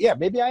feminist. Well, yeah,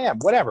 maybe I am,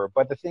 whatever.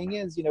 But the thing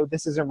is,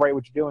 this isn't right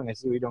what you're doing. I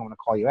see we don't want to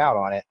call you out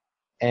on it.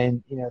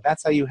 And,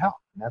 that's how you help.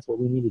 And that's what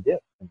we need to do.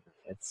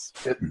 It's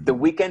the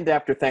weekend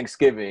after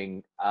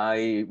Thanksgiving,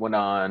 I went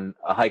on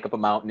a hike up a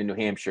mountain in New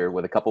Hampshire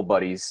with a couple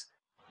buddies.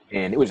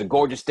 And it was a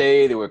gorgeous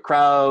day. There were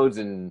crowds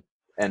and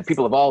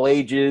people of all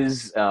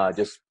ages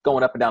just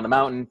going up and down the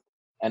mountain.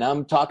 And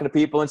I'm talking to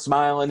people and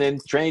smiling and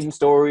trading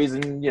stories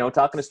and,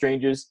 talking to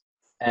strangers.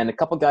 And a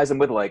couple guys I'm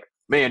with are like,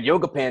 man,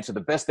 yoga pants are the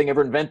best thing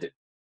ever invented.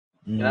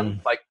 And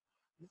I'm like,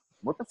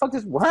 what the fuck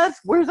what?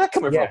 Where's that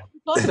coming from?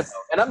 What are you talking about?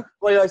 And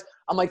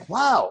I'm like,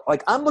 wow.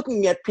 Like, I'm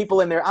looking at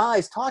people in their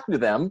eyes, talking to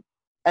them.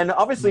 And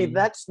obviously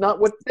that's not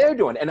what they're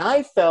doing. And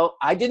I felt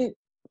I didn't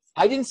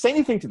say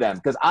anything to them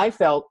because I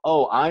felt,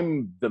 oh,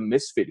 I'm the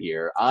misfit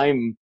here.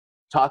 I'm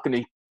talking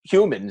to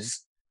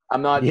humans.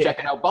 I'm not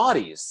checking out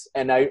bodies.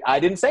 And I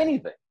didn't say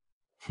anything.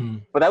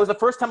 But that was the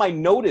first time I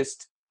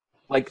noticed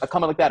like a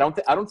comment like that.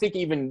 I don't think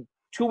even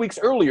 2 weeks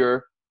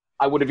earlier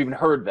I would have even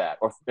heard that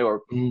or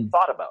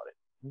thought about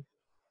it.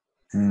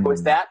 So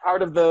is that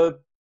part of the,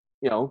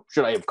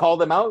 should I have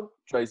called them out?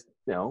 Should I,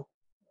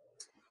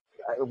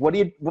 what do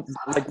you what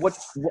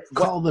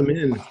call them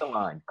in? What's the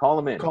line? Call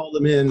them in. Call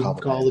them in.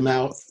 Call them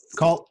out.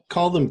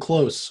 Call them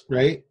close.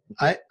 Right.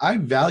 I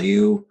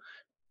value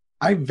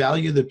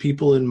the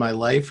people in my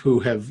life who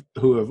have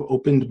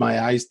opened my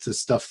eyes to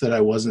stuff that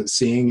I wasn't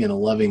seeing in a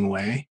loving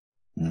way.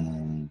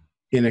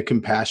 in a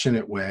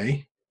compassionate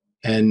way.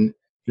 And,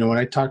 when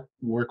I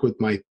work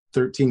with my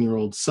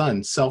 13-year-old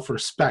son,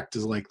 self-respect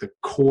is like the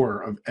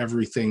core of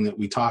everything that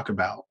we talk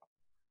about.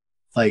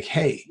 Like,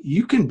 hey,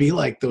 you can be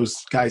like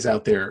those guys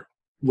out there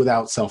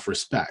without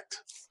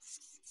self-respect.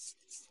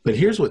 But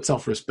here's what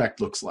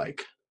self-respect looks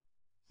like.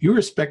 You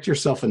respect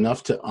yourself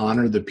enough to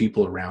honor the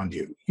people around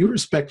you. You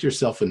respect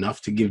yourself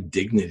enough to give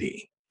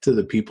dignity to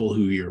the people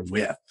who you're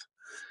with,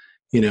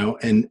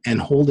 and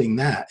holding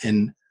that.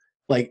 And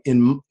like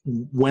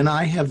when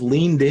I have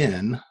leaned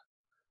in,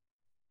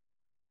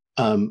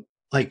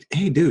 like,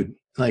 hey, dude,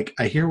 like,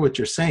 I hear what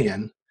you're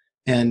saying.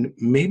 And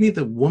maybe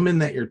the woman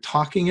that you're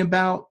talking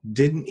about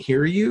didn't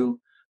hear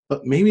you,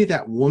 but maybe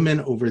that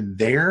woman over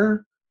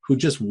there who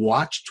just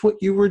watched what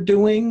you were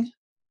doing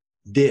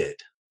did.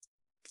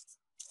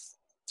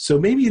 So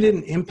maybe you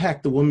didn't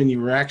impact the woman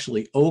you were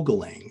actually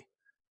ogling,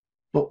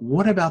 but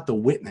what about the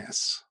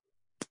witness?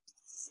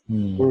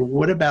 Or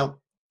what about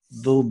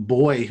the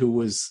boy who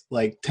was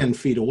like 10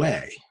 feet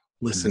away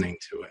listening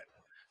to it?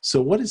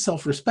 So what does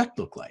self-respect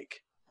look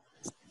like?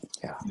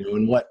 Yeah.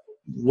 And what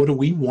do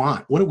we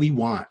want? What do we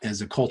want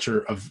as a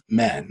culture of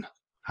men?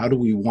 How do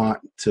we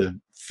want to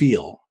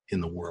feel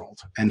in the world?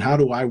 And how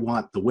do I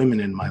want the women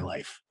in my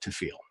life to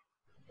feel?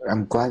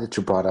 I'm glad that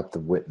you brought up the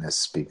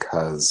witness,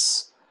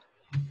 because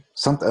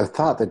a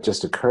thought that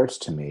just occurred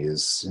to me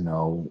is,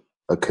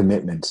 a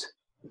commitment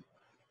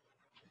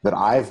that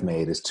I've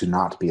made is to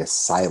not be a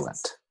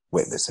silent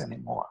witness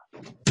anymore.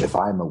 If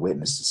I'm a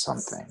witness to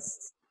something,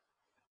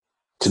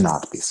 to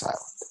not be silent.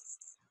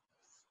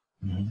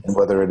 Mm-hmm. And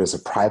whether it is a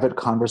private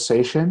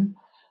conversation,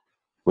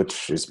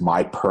 which is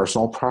my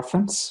personal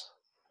preference,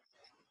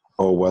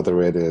 or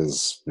whether it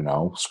is,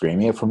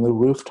 screaming it from the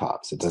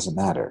rooftops, it doesn't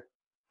matter.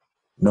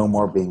 No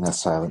more being a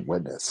silent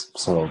witness.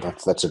 So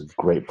that's a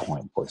great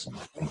point, Boyson.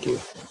 Thank you.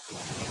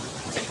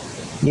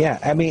 Yeah,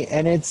 I mean,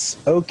 and it's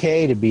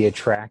okay to be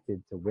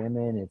attracted to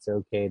women. It's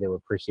okay to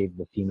appreciate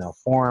the female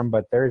form,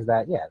 but there's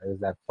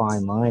that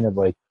fine line of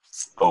like,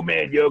 oh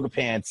man, yoga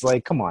pants.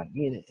 Like, come on.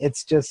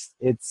 It's just,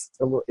 it's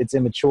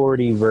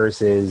immaturity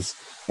versus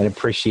an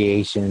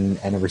appreciation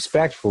and a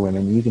respect for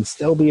women. You can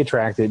still be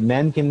attracted.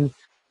 Men can,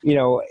 I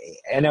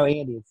know,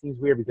 Andy, it seems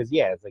weird because,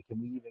 it's like,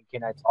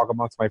 can I talk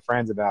amongst my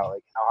friends about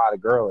like how hot a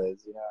girl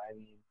is?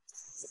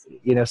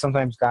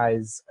 Sometimes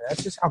guys,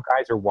 that's just how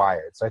guys are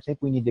wired. So I think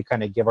we need to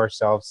kind of give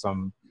ourselves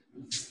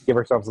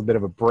a bit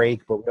of a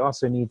break, but we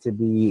also need to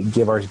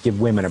give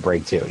women a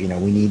break too.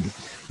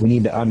 We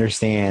need to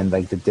understand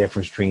like the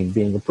difference between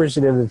being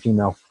appreciative of the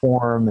female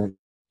form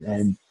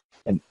and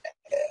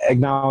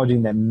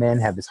acknowledging that men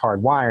have this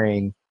hard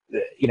wiring,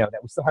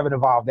 that we still haven't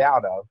evolved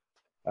out of.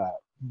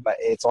 But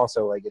it's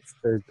also like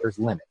there's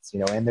limits,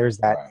 and there's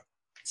that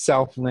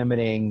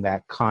self-limiting,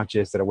 that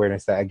conscious, that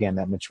awareness, that again,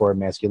 that mature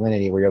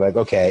masculinity where you're like,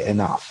 okay,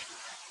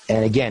 enough.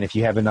 And again, if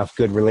you have enough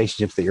good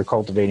relationships that you're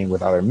cultivating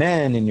with other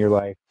men in your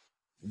life,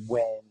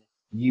 when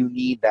you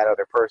need that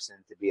other person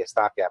to be a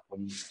stopgap,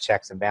 when you need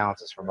checks and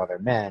balances from other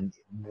men,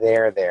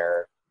 they're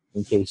there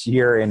in case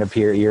you're in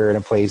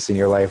a place in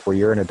your life where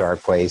you're in a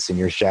dark place and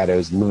your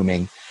shadow's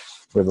looming.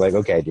 We're like,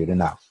 okay, dude,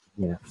 enough.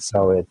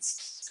 So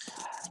it's.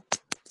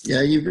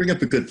 Yeah, you bring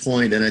up a good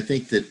point, and I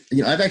think that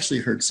I've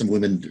actually heard some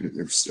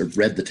women, or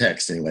read the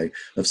text anyway,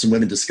 of some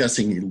women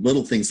discussing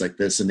little things like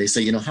this, and they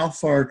say, how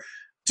far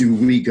do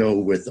we go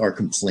with our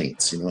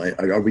complaints?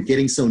 Are we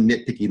getting so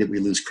nitpicky that we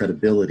lose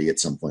credibility at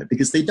some point?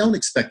 Because they don't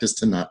expect us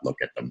to not look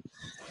at them.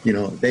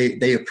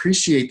 They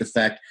appreciate the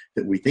fact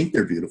that we think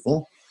they're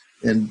beautiful,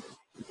 and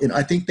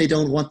I think they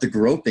don't want the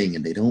groping,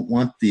 and they don't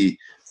want the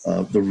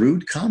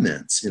rude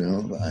comments.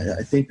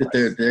 I think that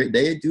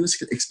they do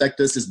expect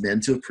us as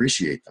men to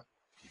appreciate them.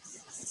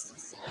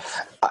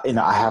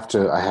 I have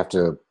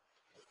to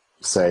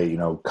say,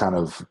 kind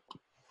of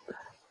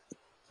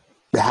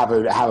have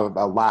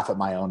a laugh at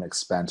my own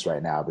expense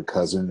right now,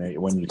 because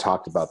when you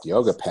talked about the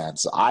yoga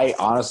pants, I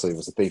honestly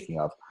was thinking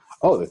of,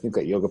 they think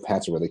that yoga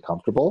pants are really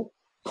comfortable.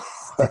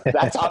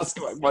 That's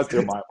honestly what went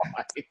through my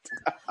mind.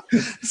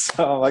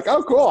 So I'm like,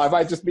 oh, cool. I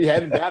might just be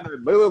heading down to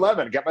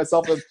Lululemon and get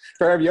myself a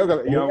pair of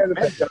yoga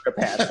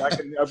pants so I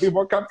can be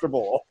more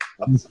comfortable.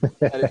 And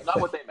it's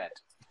not what they meant.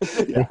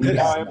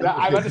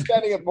 I'm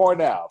understanding it more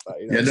now. But,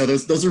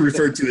 those are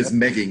referred to as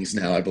meggings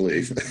now, I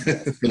believe,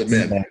 for the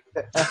men.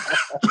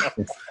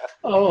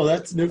 Oh,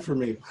 that's new for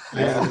me.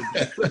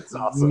 That's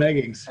awesome.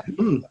 Meggings.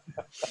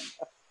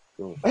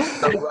 Cool.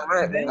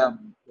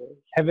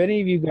 Have any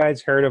of you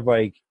guys heard of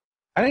like,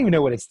 I don't even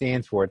know what it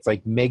stands for. It's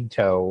like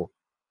MGTOW.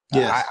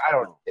 Yes. I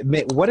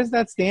don't. What does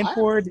that stand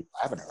for? I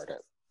haven't heard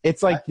it.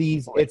 It's like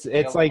these.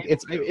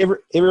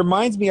 It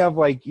reminds me of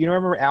like,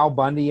 remember Al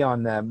Bundy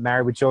on the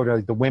Married with Children,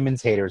 like the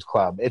Women's Haters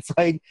Club. It's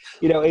like,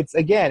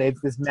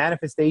 it's this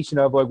manifestation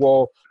of like,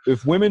 well,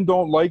 if women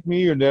don't like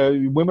me and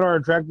women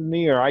aren't attracted to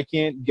me, or I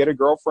can't get a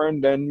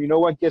girlfriend, then you know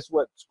what? Guess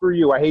what? Screw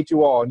you. I hate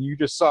you all, and you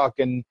just suck.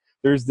 And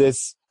there's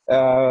this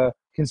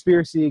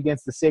conspiracy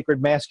against the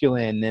sacred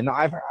masculine, and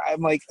I'm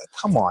like,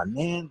 come on,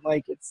 man!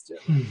 Like it's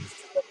just,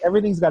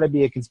 everything's got to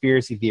be a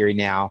conspiracy theory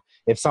now.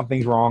 If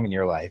something's wrong in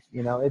your life,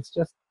 it's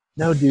just.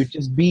 No, dude,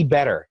 just be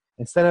better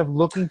instead of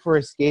looking for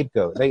a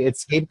scapegoat. Like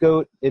it's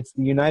the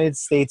United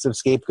States of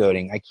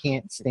scapegoating. I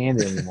can't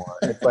stand it anymore.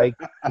 It's like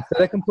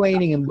instead of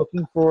complaining and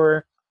looking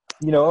for,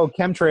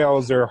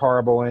 chemtrails are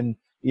horrible and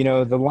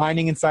the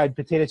lining inside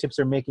potato chips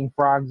are making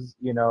frogs,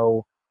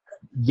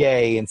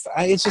 yay, and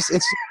it's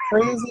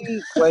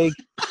crazy.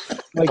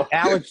 Like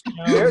Alex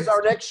Jones. There's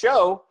our next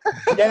show.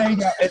 Yeah, there you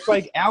go. It's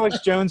like Alex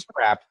Jones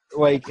crap.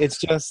 Like it's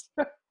just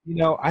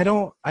I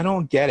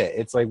don't get it.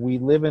 It's like we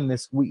live in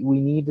this. We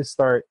need to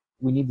stop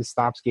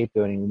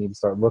scapegoating. We need to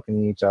start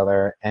looking at each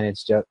other, and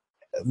it's just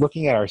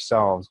looking at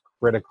ourselves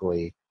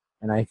critically.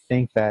 And I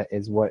think that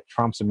is what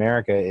Trump's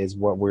America is.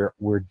 What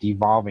we're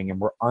devolving, and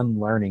we're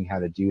unlearning how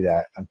to do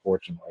that,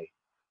 unfortunately.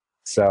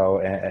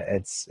 So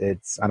it's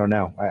I don't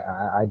know.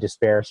 I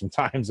despair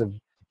sometimes of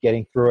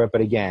getting through it.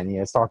 But again,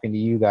 it's talking to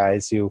you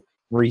guys who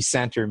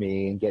recenter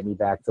me and get me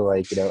back to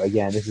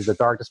again, this is the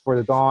darkness before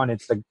the dawn.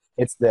 It's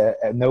the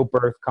no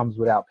birth comes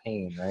without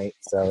pain, right?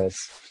 So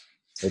it's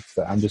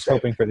I'm just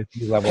hoping for the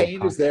level.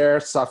 Pain is there,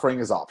 suffering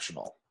is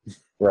optional.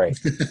 Right.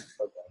 Okay.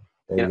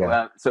 There you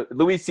go. So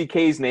Louis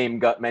C.K.'s name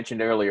got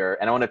mentioned earlier,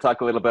 and I want to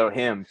talk a little about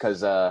him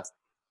because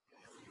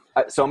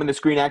so I'm in the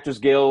Screen Actors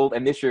Guild,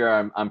 and this year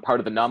I'm part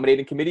of the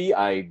nominating committee.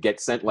 I get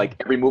sent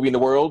every movie in the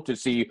world to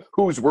see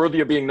who's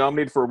worthy of being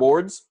nominated for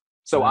awards.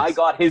 So nice. I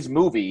got his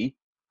movie,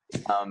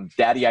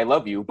 Daddy, I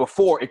Love You,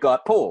 before it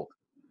got pulled.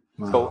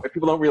 Wow. So if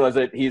people don't realize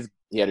that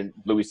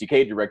Louis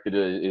C.K. directed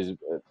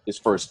his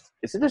first.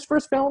 Is it his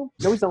first film?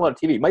 No, he's done a lot of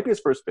TV. It might be his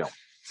first film,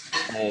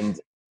 and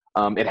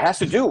it has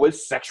to do with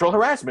sexual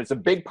harassment. It's a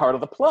big part of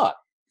the plot.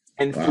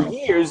 And for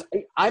years,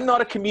 I'm not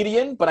a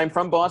comedian, but I'm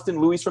from Boston.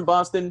 Louis is from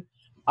Boston.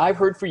 I've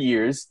heard for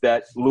years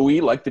that Louis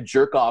liked to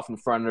jerk off in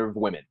front of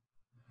women.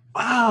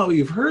 Wow,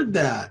 you've heard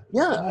that?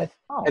 Yeah.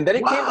 And then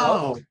it came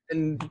out,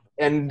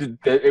 and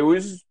it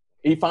was,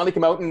 he finally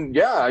came out and,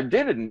 yeah, I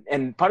did it.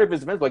 And part of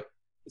his defense,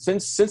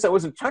 since I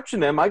wasn't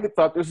touching them, I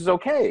thought this was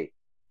okay.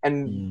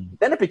 And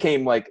then it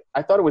became I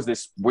thought it was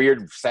this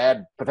weird,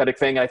 sad, pathetic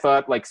thing. I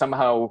thought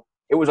somehow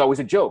it was always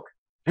a joke.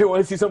 Hey,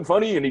 want to see something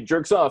funny? And he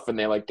jerks off, and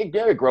they're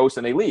yeah, gross,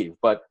 and they leave.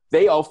 But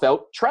they all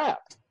felt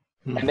trapped.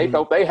 Mm-hmm. And they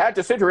felt they had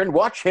to sit here and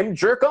watch him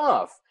jerk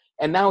off.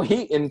 And now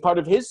in part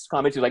of his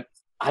comments, he's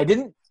I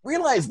didn't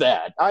realize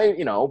that.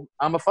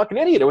 I'm a fucking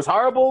idiot. It was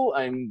horrible.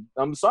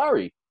 I'm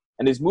sorry.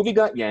 And his movie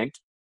got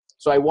yanked.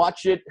 So I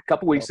watched it a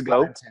couple weeks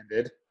ago.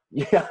 Intended.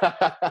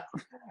 Yeah.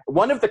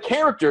 One of the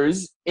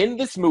characters in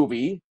this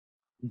movie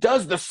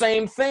does the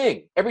same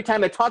thing. Every time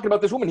they're talking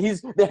about this woman,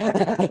 he's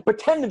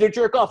pretending to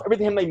jerk off every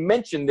time they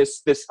mention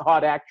this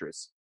hot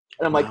actress.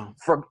 And I'm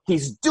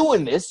he's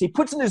doing this. He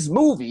puts in his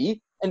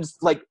movie, and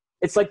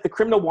it's like the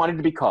criminal wanted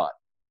to be caught.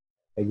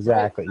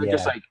 Exactly. Yeah.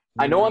 Just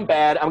I know I'm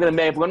bad. I'm going to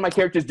make one of my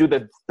characters do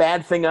the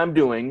bad thing I'm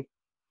doing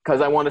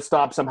because I want to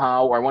stop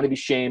somehow or I want to be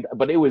shamed.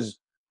 But it was,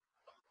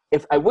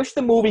 I wish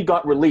the movie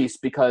got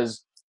released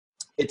because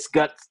it's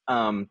got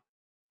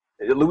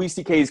Louis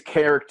C.K.'s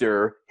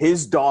character,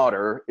 his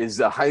daughter is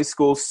a high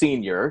school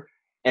senior,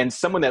 and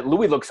someone that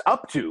Louis looks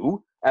up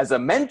to as a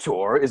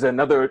mentor is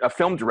a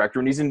film director,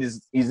 and he's in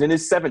his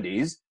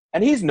 70s,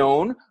 and he's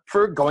known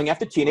for going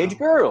after teenage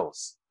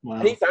girls. Wow.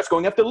 And he starts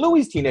going after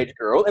Louis' teenage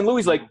girl, and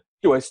Louis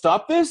do I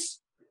stop this?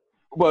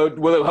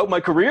 Will it help my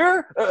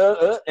career?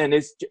 And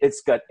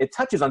it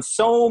touches on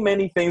so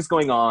many things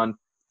going on,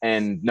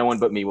 and no one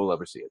but me will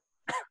ever see it.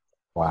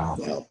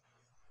 Wow.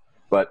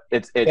 But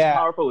it's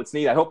powerful. It's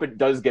neat. I hope it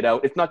does get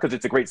out. It's not because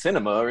it's a great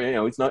cinema, or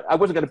it's not. I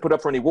wasn't going to put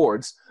up for any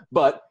awards,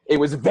 but it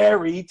was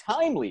very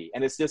timely,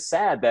 and it's just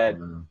sad that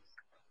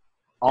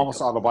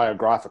almost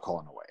autobiographical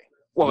in a way.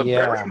 Well,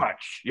 very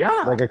much,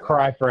 yeah. Like a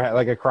cry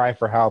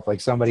for help. Like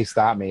somebody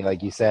stop me,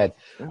 like you said.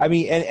 I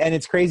mean, and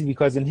it's crazy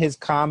because in his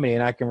comedy,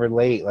 and I can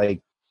relate.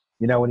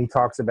 When he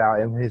talks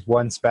about in his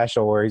one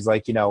special where he's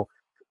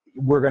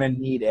we're gonna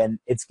need, and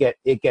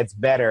it gets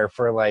better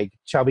for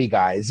chubby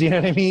guys. You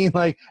know what I mean?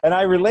 And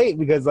I relate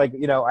because I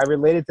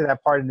related to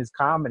that part in his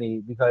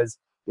comedy because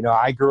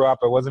I grew up.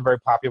 I wasn't very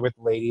popular with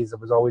ladies. I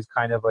was always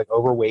kind of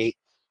overweight,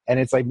 and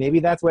it's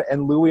maybe that's what.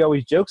 And Louis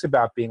always jokes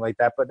about being like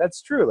that, but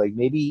that's true.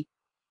 Maybe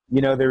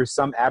there was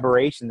some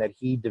aberration that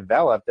he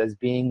developed as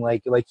being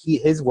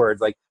his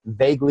words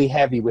vaguely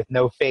heavy with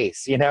no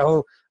face.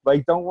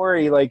 Don't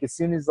worry. As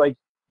soon as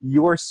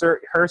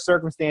her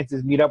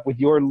circumstances meet up with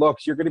your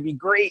looks, you're going to be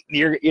great.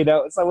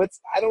 So it's,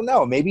 I don't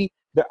know, maybe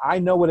I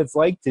know what it's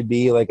like to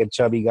be a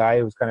chubby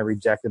guy who's kind of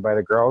rejected by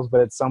the girls, but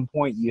at some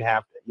point you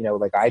have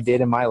to, I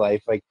did in my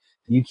life,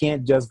 you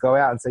can't just go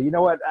out and say, you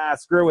know what,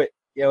 screw it.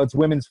 It's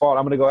women's fault.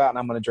 I'm going to go out and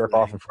I'm going to jerk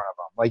off in front of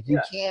them.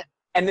 You can't.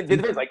 And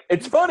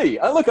it's funny.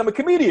 Look, I'm a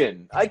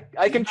comedian.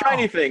 I can try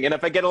anything. And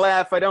if I get a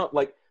laugh, I don't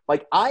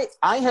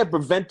I have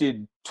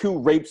prevented 2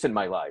 rapes in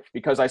my life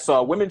because I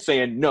saw women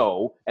saying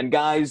no and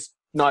guys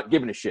not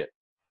giving a shit.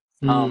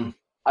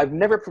 I've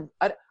never,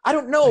 I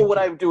don't know what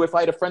I would do if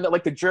I had a friend that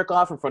liked to jerk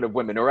off in front of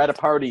women or at a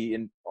party,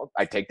 and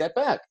I take that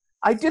back.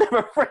 I did have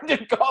a friend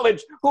in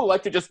college who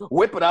liked to just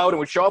whip it out and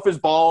would show off his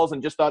balls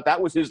and just thought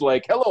that was his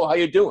hello, how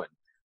you doing?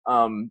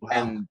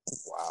 And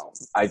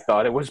I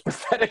thought it was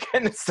pathetic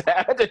and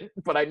sad,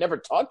 but I never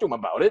talked to him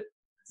about it.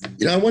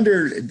 I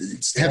wonder,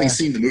 having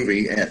seen the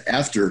movie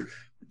after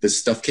this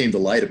stuff came to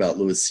light about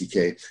Louis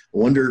C.K., I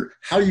wonder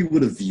how you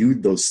would have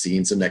viewed those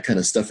scenes and that kind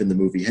of stuff in the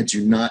movie had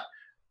you not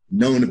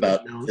known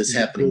about this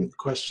happening. Good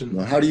question.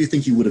 How do you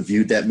think you would have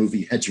viewed that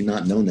movie had you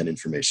not known that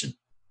information?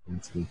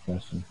 That's a good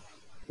question.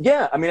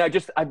 Yeah, I mean, I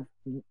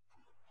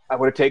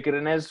would have taken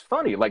it as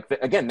funny. Like,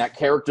 again, that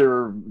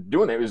character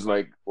doing it was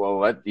like,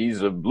 well,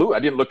 he's a blue. I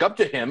didn't look up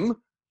to him,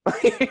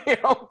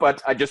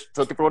 but I just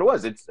took it for what it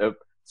was. It's a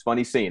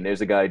funny scene.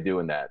 There's a guy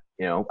doing that.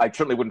 I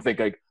certainly wouldn't think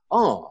like,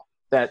 oh,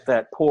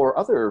 that poor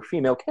other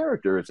female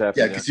character is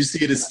happening. Yeah, because you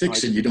see it as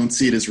fiction. You don't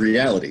see it as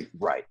reality.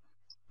 Right.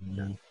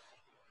 Mm-hmm.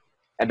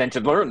 And then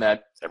to learn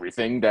that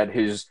everything that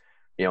his,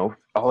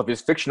 all of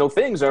his fictional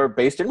things are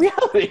based in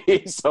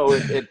reality. So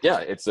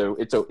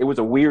it was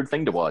a weird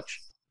thing to watch.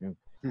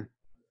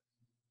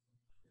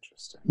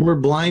 Interesting. We're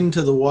blind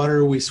to the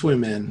water we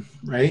swim in,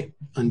 right?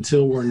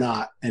 Until we're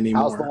not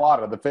anymore. How's the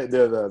water?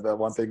 The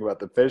one thing about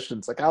the fish,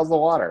 it's like, how's the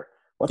water?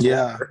 What's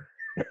water?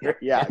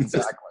 Yeah,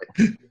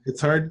 exactly. It's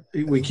hard.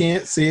 We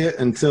can't see it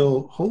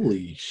until,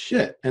 holy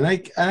shit. And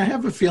I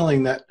have a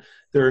feeling that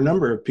there are a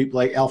number of people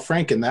like Al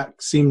Franken,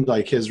 that seemed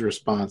like his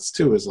response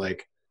too, is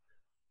like,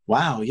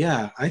 wow,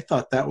 yeah, I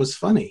thought that was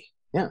funny.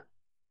 Yeah.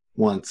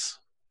 Once.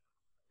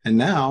 And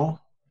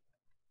now,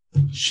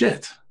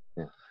 shit.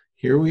 Yeah.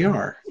 Here we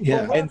are.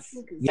 Yeah. And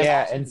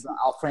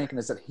Al Franken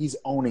is that he's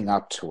owning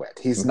up to it.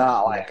 He's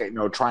not like,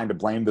 trying to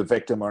blame the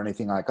victim or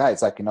anything like that.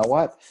 It's like, you know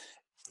what?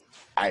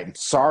 I'm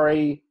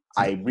sorry.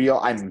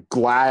 I'm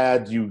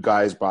glad you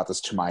guys brought this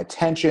to my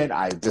attention.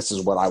 This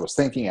is what I was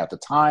thinking at the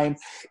time.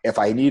 If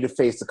I need to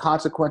face the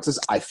consequences,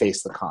 I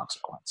face the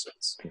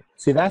consequences.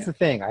 See, that's the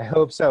thing. I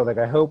hope so. Like,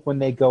 I hope when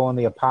they go on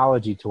the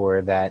apology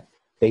tour that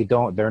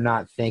they're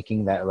not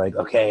thinking that like,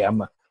 okay, I'm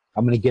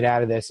going to get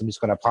out of this. I'm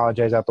just going to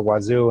apologize out the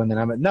wazoo. And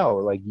then no,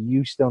 like,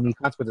 you still need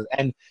consequences.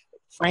 And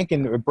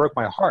Franken, it broke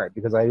my heart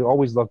because I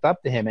always looked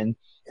up to him, and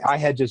I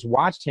had just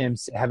watched him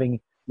having,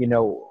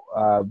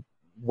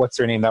 what's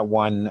her name? That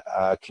one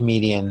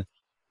comedian.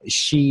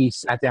 She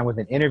sat down with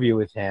an interview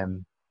with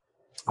him.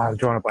 I'm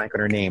drawing a blank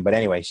on her name, but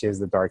anyway, she has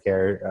the dark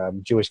hair,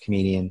 Jewish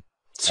comedian.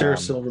 Sarah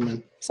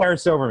Silverman. Sarah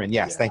Silverman,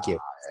 yes, thank you.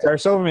 Sarah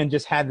Silverman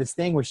just had this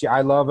thing where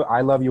I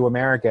love you,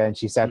 America, and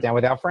she sat down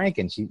with Al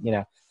Franken. She,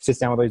 sits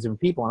down with all these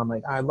different people, and I'm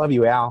like, I love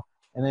you, Al.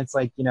 And then it's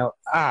like,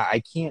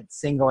 I can't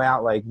single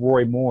out like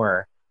Roy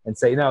Moore and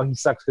say, no, he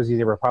sucks because he's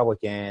a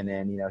Republican,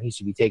 and he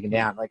should be taken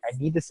down. Like, I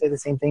need to say the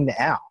same thing to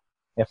Al.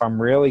 If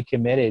I'm really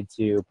committed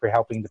to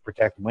helping to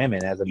protect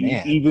women as a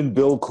man. Even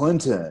Bill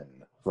Clinton.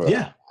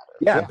 Yeah,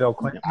 Bill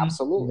Clinton.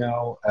 Absolutely.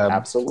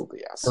 Absolutely,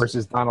 yes.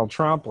 Versus Donald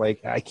Trump.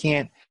 Like, I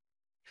can't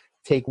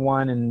take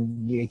one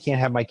and you can't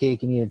have my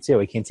cake and eat it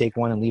too. I can't take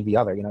one and leave the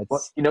other.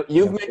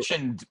 You've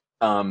mentioned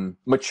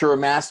mature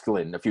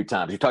masculine a few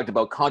times. You talked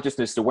about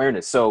consciousness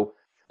awareness. So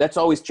that's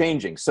always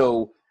changing.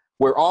 So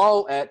we're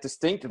all at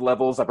distinct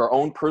levels of our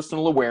own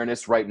personal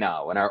awareness right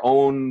now and our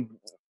own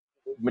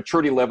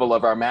maturity level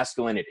of our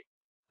masculinity.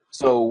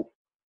 So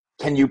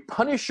can you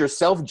punish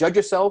yourself, judge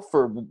yourself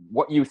for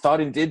what you thought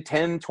and did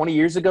 10, 20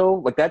 years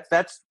ago? Like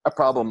that's a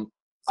problem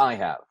I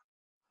have,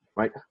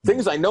 right?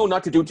 Things I know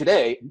not to do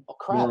today. Oh,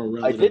 crap,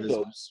 I did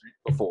those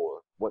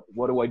before.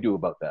 What do I do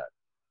about that?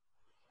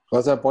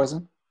 What's that,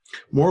 Poison?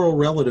 Moral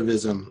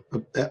relativism,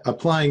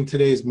 applying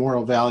today's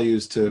moral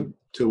values to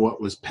what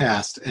was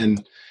past.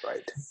 And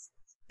right.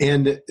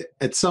 And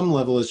at some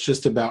level, it's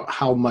just about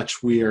how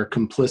much we are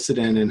complicit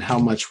in and how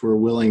much we're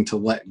willing to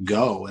let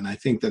go. And I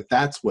think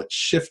that what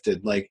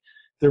shifted. Like,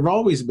 there have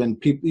always been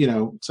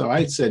people, so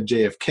I said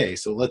JFK,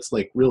 so let's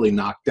like really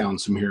knock down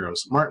some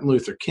heroes. Martin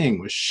Luther King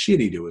was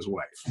shitty to his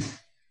wife.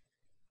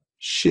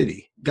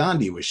 Shitty.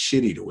 Gandhi was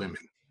shitty to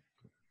women.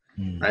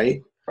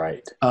 Right?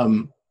 Right.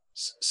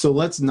 So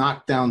let's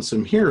knock down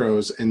some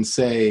heroes and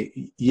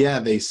say, yeah,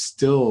 they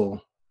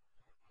still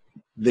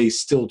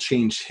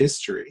changed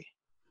history.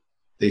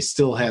 They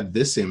still had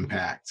this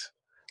impact.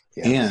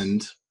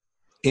 Yes.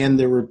 And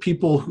there were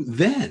people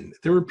then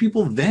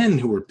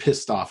who were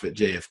pissed off at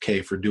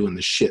JFK for doing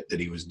the shit that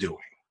he was doing.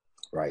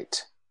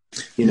 Right.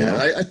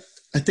 I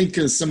think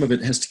some of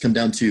it has to come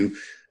down to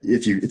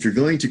if you're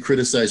going to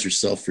criticize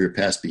yourself for your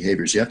past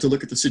behaviors, you have to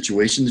look at the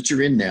situation that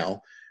you're in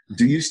now.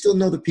 Do you still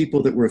know the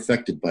people that were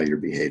affected by your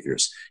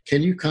behaviors?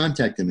 Can you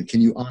contact them and can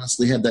you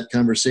honestly have that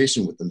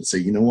conversation with them to say,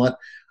 you know what?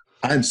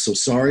 I'm so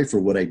sorry for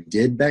what I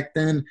did back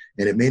then,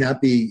 and it may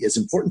not be as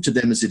important to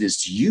them as it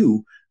is to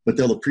you, but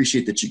they'll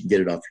appreciate that you can get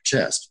it off your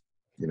chest,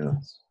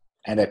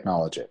 And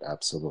acknowledge it,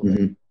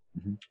 absolutely.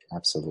 Mm-hmm.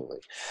 Absolutely.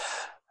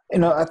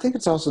 I think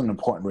it's also an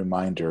important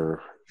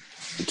reminder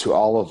to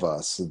all of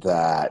us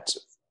that,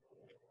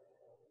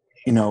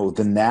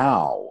 the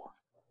now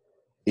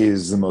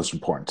is the most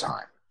important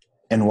time.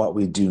 And what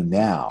we do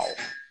now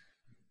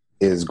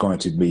is going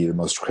to be the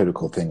most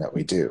critical thing that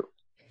we do.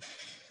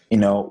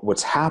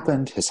 What's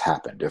happened has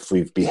happened. If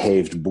we've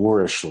behaved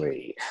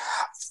boorishly,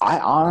 I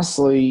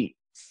honestly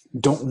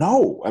don't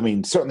know. I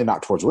mean, certainly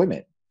not towards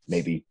women,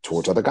 maybe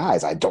towards other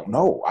guys. I don't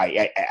know.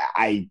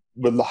 I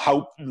would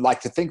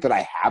like to think that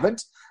I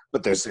haven't,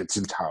 but it's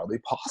entirely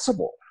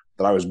possible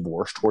that I was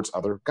borscht towards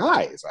other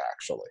guys,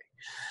 actually.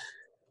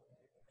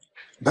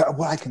 But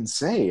what I can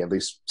say, at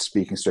least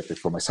speaking strictly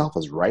for myself,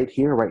 is right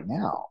here, right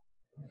now.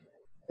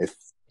 If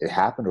it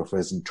happened, or if it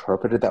was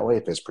interpreted that way,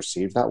 if it's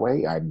perceived that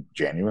way, I'm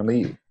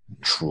genuinely,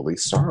 truly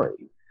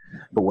sorry.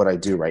 But what I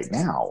do right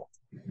now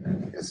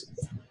is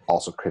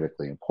also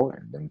critically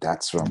important, and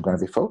that's what I'm going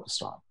to be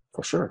focused on,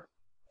 for sure.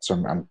 So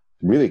I'm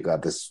really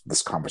glad this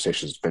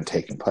conversation has been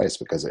taking place,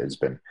 because it has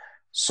been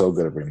so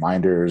good of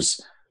reminders,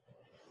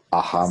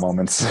 aha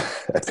moments,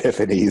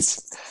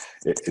 epiphanies.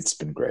 It's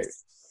been great.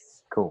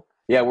 Cool.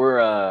 Yeah,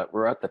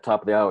 we're at the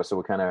top of the hour, so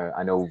we're kind of,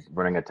 I know,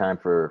 running out of time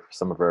for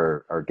some of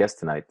our guests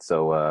tonight.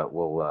 So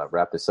we'll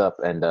wrap this up,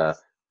 and I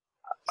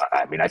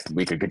think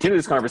we could continue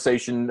this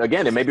conversation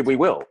again, and maybe we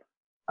will.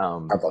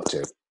 I'd love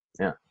to.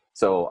 Yeah.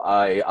 So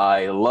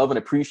I love and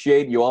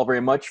appreciate you all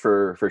very much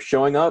for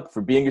showing up,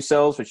 for being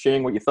yourselves, for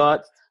sharing what you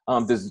thought.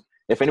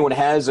 If anyone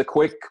has a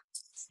quick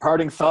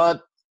parting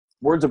thought,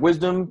 words of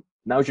wisdom,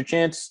 now's your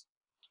chance.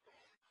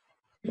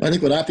 I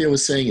think what Appio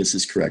was saying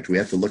is correct. We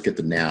have to look at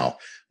the now.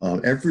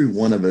 Every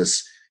one of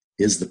us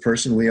is the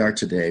person we are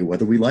today,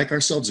 whether we like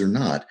ourselves or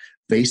not,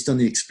 based on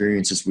the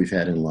experiences we've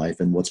had in life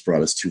and what's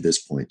brought us to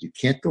this point. You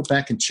can't go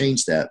back and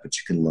change that, but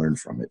you can learn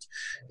from it.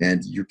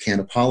 And you can't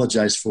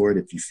apologize for it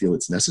if you feel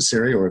it's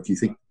necessary, or if you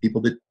think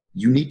people that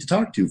you need to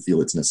talk to feel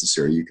it's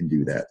necessary, you can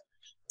do that.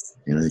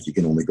 And I think you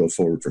can only go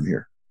forward from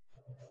here.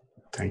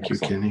 Thank you,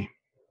 Kenny.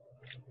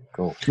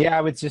 Cool. Yeah,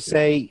 I would just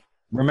say,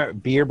 remember,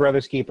 be your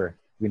brother's keeper.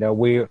 You know,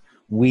 we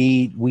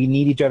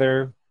need each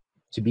other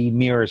to be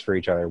mirrors for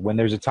each other. When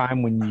there's a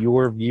time when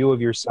your view of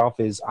yourself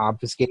is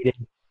obfuscated,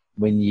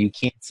 when you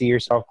can't see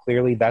yourself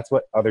clearly, that's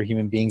what other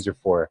human beings are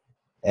for.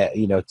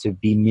 To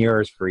be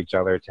mirrors for each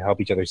other, to help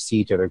each other see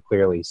each other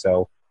clearly.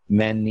 So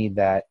men need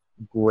that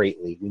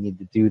greatly. We need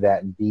to do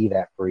that and be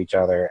that for each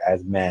other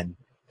as men,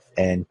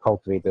 and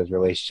cultivate those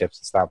relationships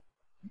and stop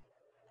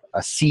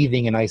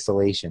seething in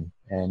isolation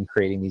and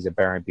creating these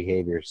aberrant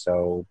behaviors.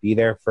 So be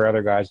there for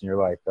other guys in your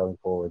life going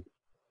forward.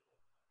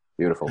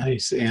 Beautiful.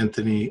 Nice,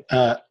 Anthony.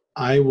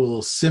 I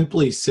will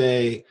simply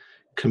say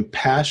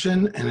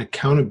compassion and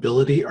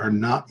accountability are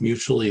not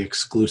mutually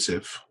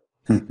exclusive.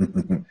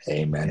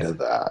 Amen to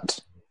that.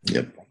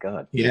 Yep. Thank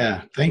God.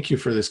 Yeah. Thank you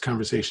for this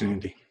conversation,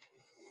 Andy.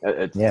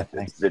 Yeah,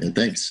 thanks. And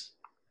thanks.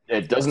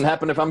 It doesn't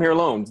happen if I'm here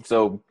alone.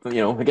 So,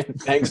 again,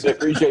 thanks. I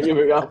appreciate you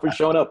for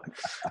showing up.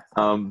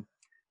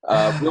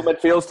 Real Men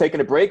Feel's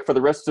taking a break for the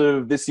rest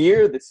of this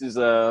year. This is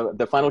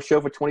the final show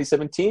for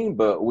 2017,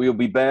 but we'll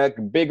be back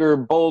bigger,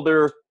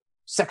 bolder,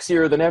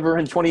 sexier than ever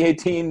in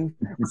 2018,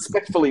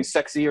 respectfully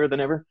sexier than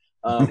ever.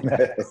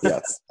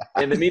 Yes.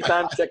 In the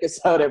meantime, check us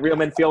out at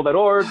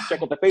realmenfeel.org.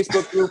 Check out the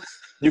Facebook group.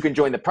 You can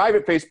join the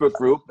private Facebook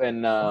group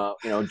and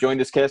join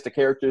this cast of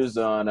characters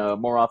on a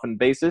more often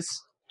basis.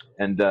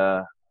 And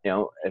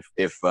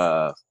if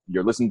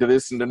you're listening to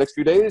this in the next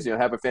few days,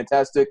 have a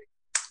fantastic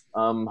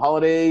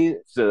holiday,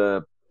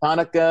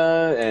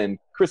 Hanukkah and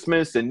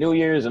Christmas and New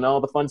Year's and all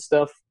the fun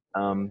stuff.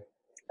 And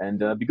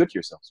be good to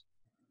yourselves.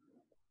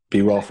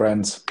 Be well,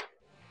 friends.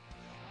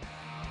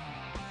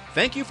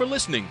 Thank you for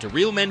listening to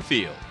Real Men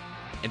Feel.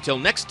 Until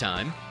next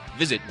time,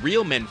 visit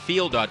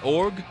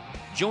realmenfeel.org,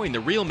 join the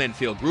Real Men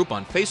Feel group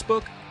on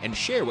Facebook, and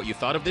share what you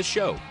thought of this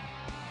show.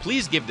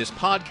 Please give this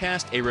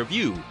podcast a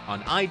review on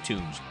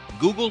iTunes,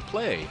 Google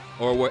Play,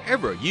 or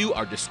wherever you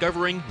are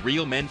discovering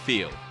Real Men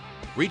Feel.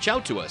 Reach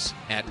out to us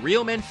at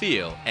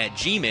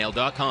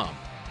realmenfeel@gmail.com.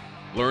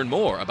 Learn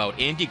more about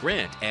Andy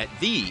Grant at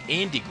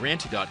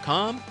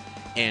theandygrant.com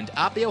and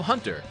Appio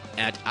Hunter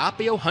at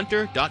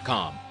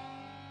appiohunter.com.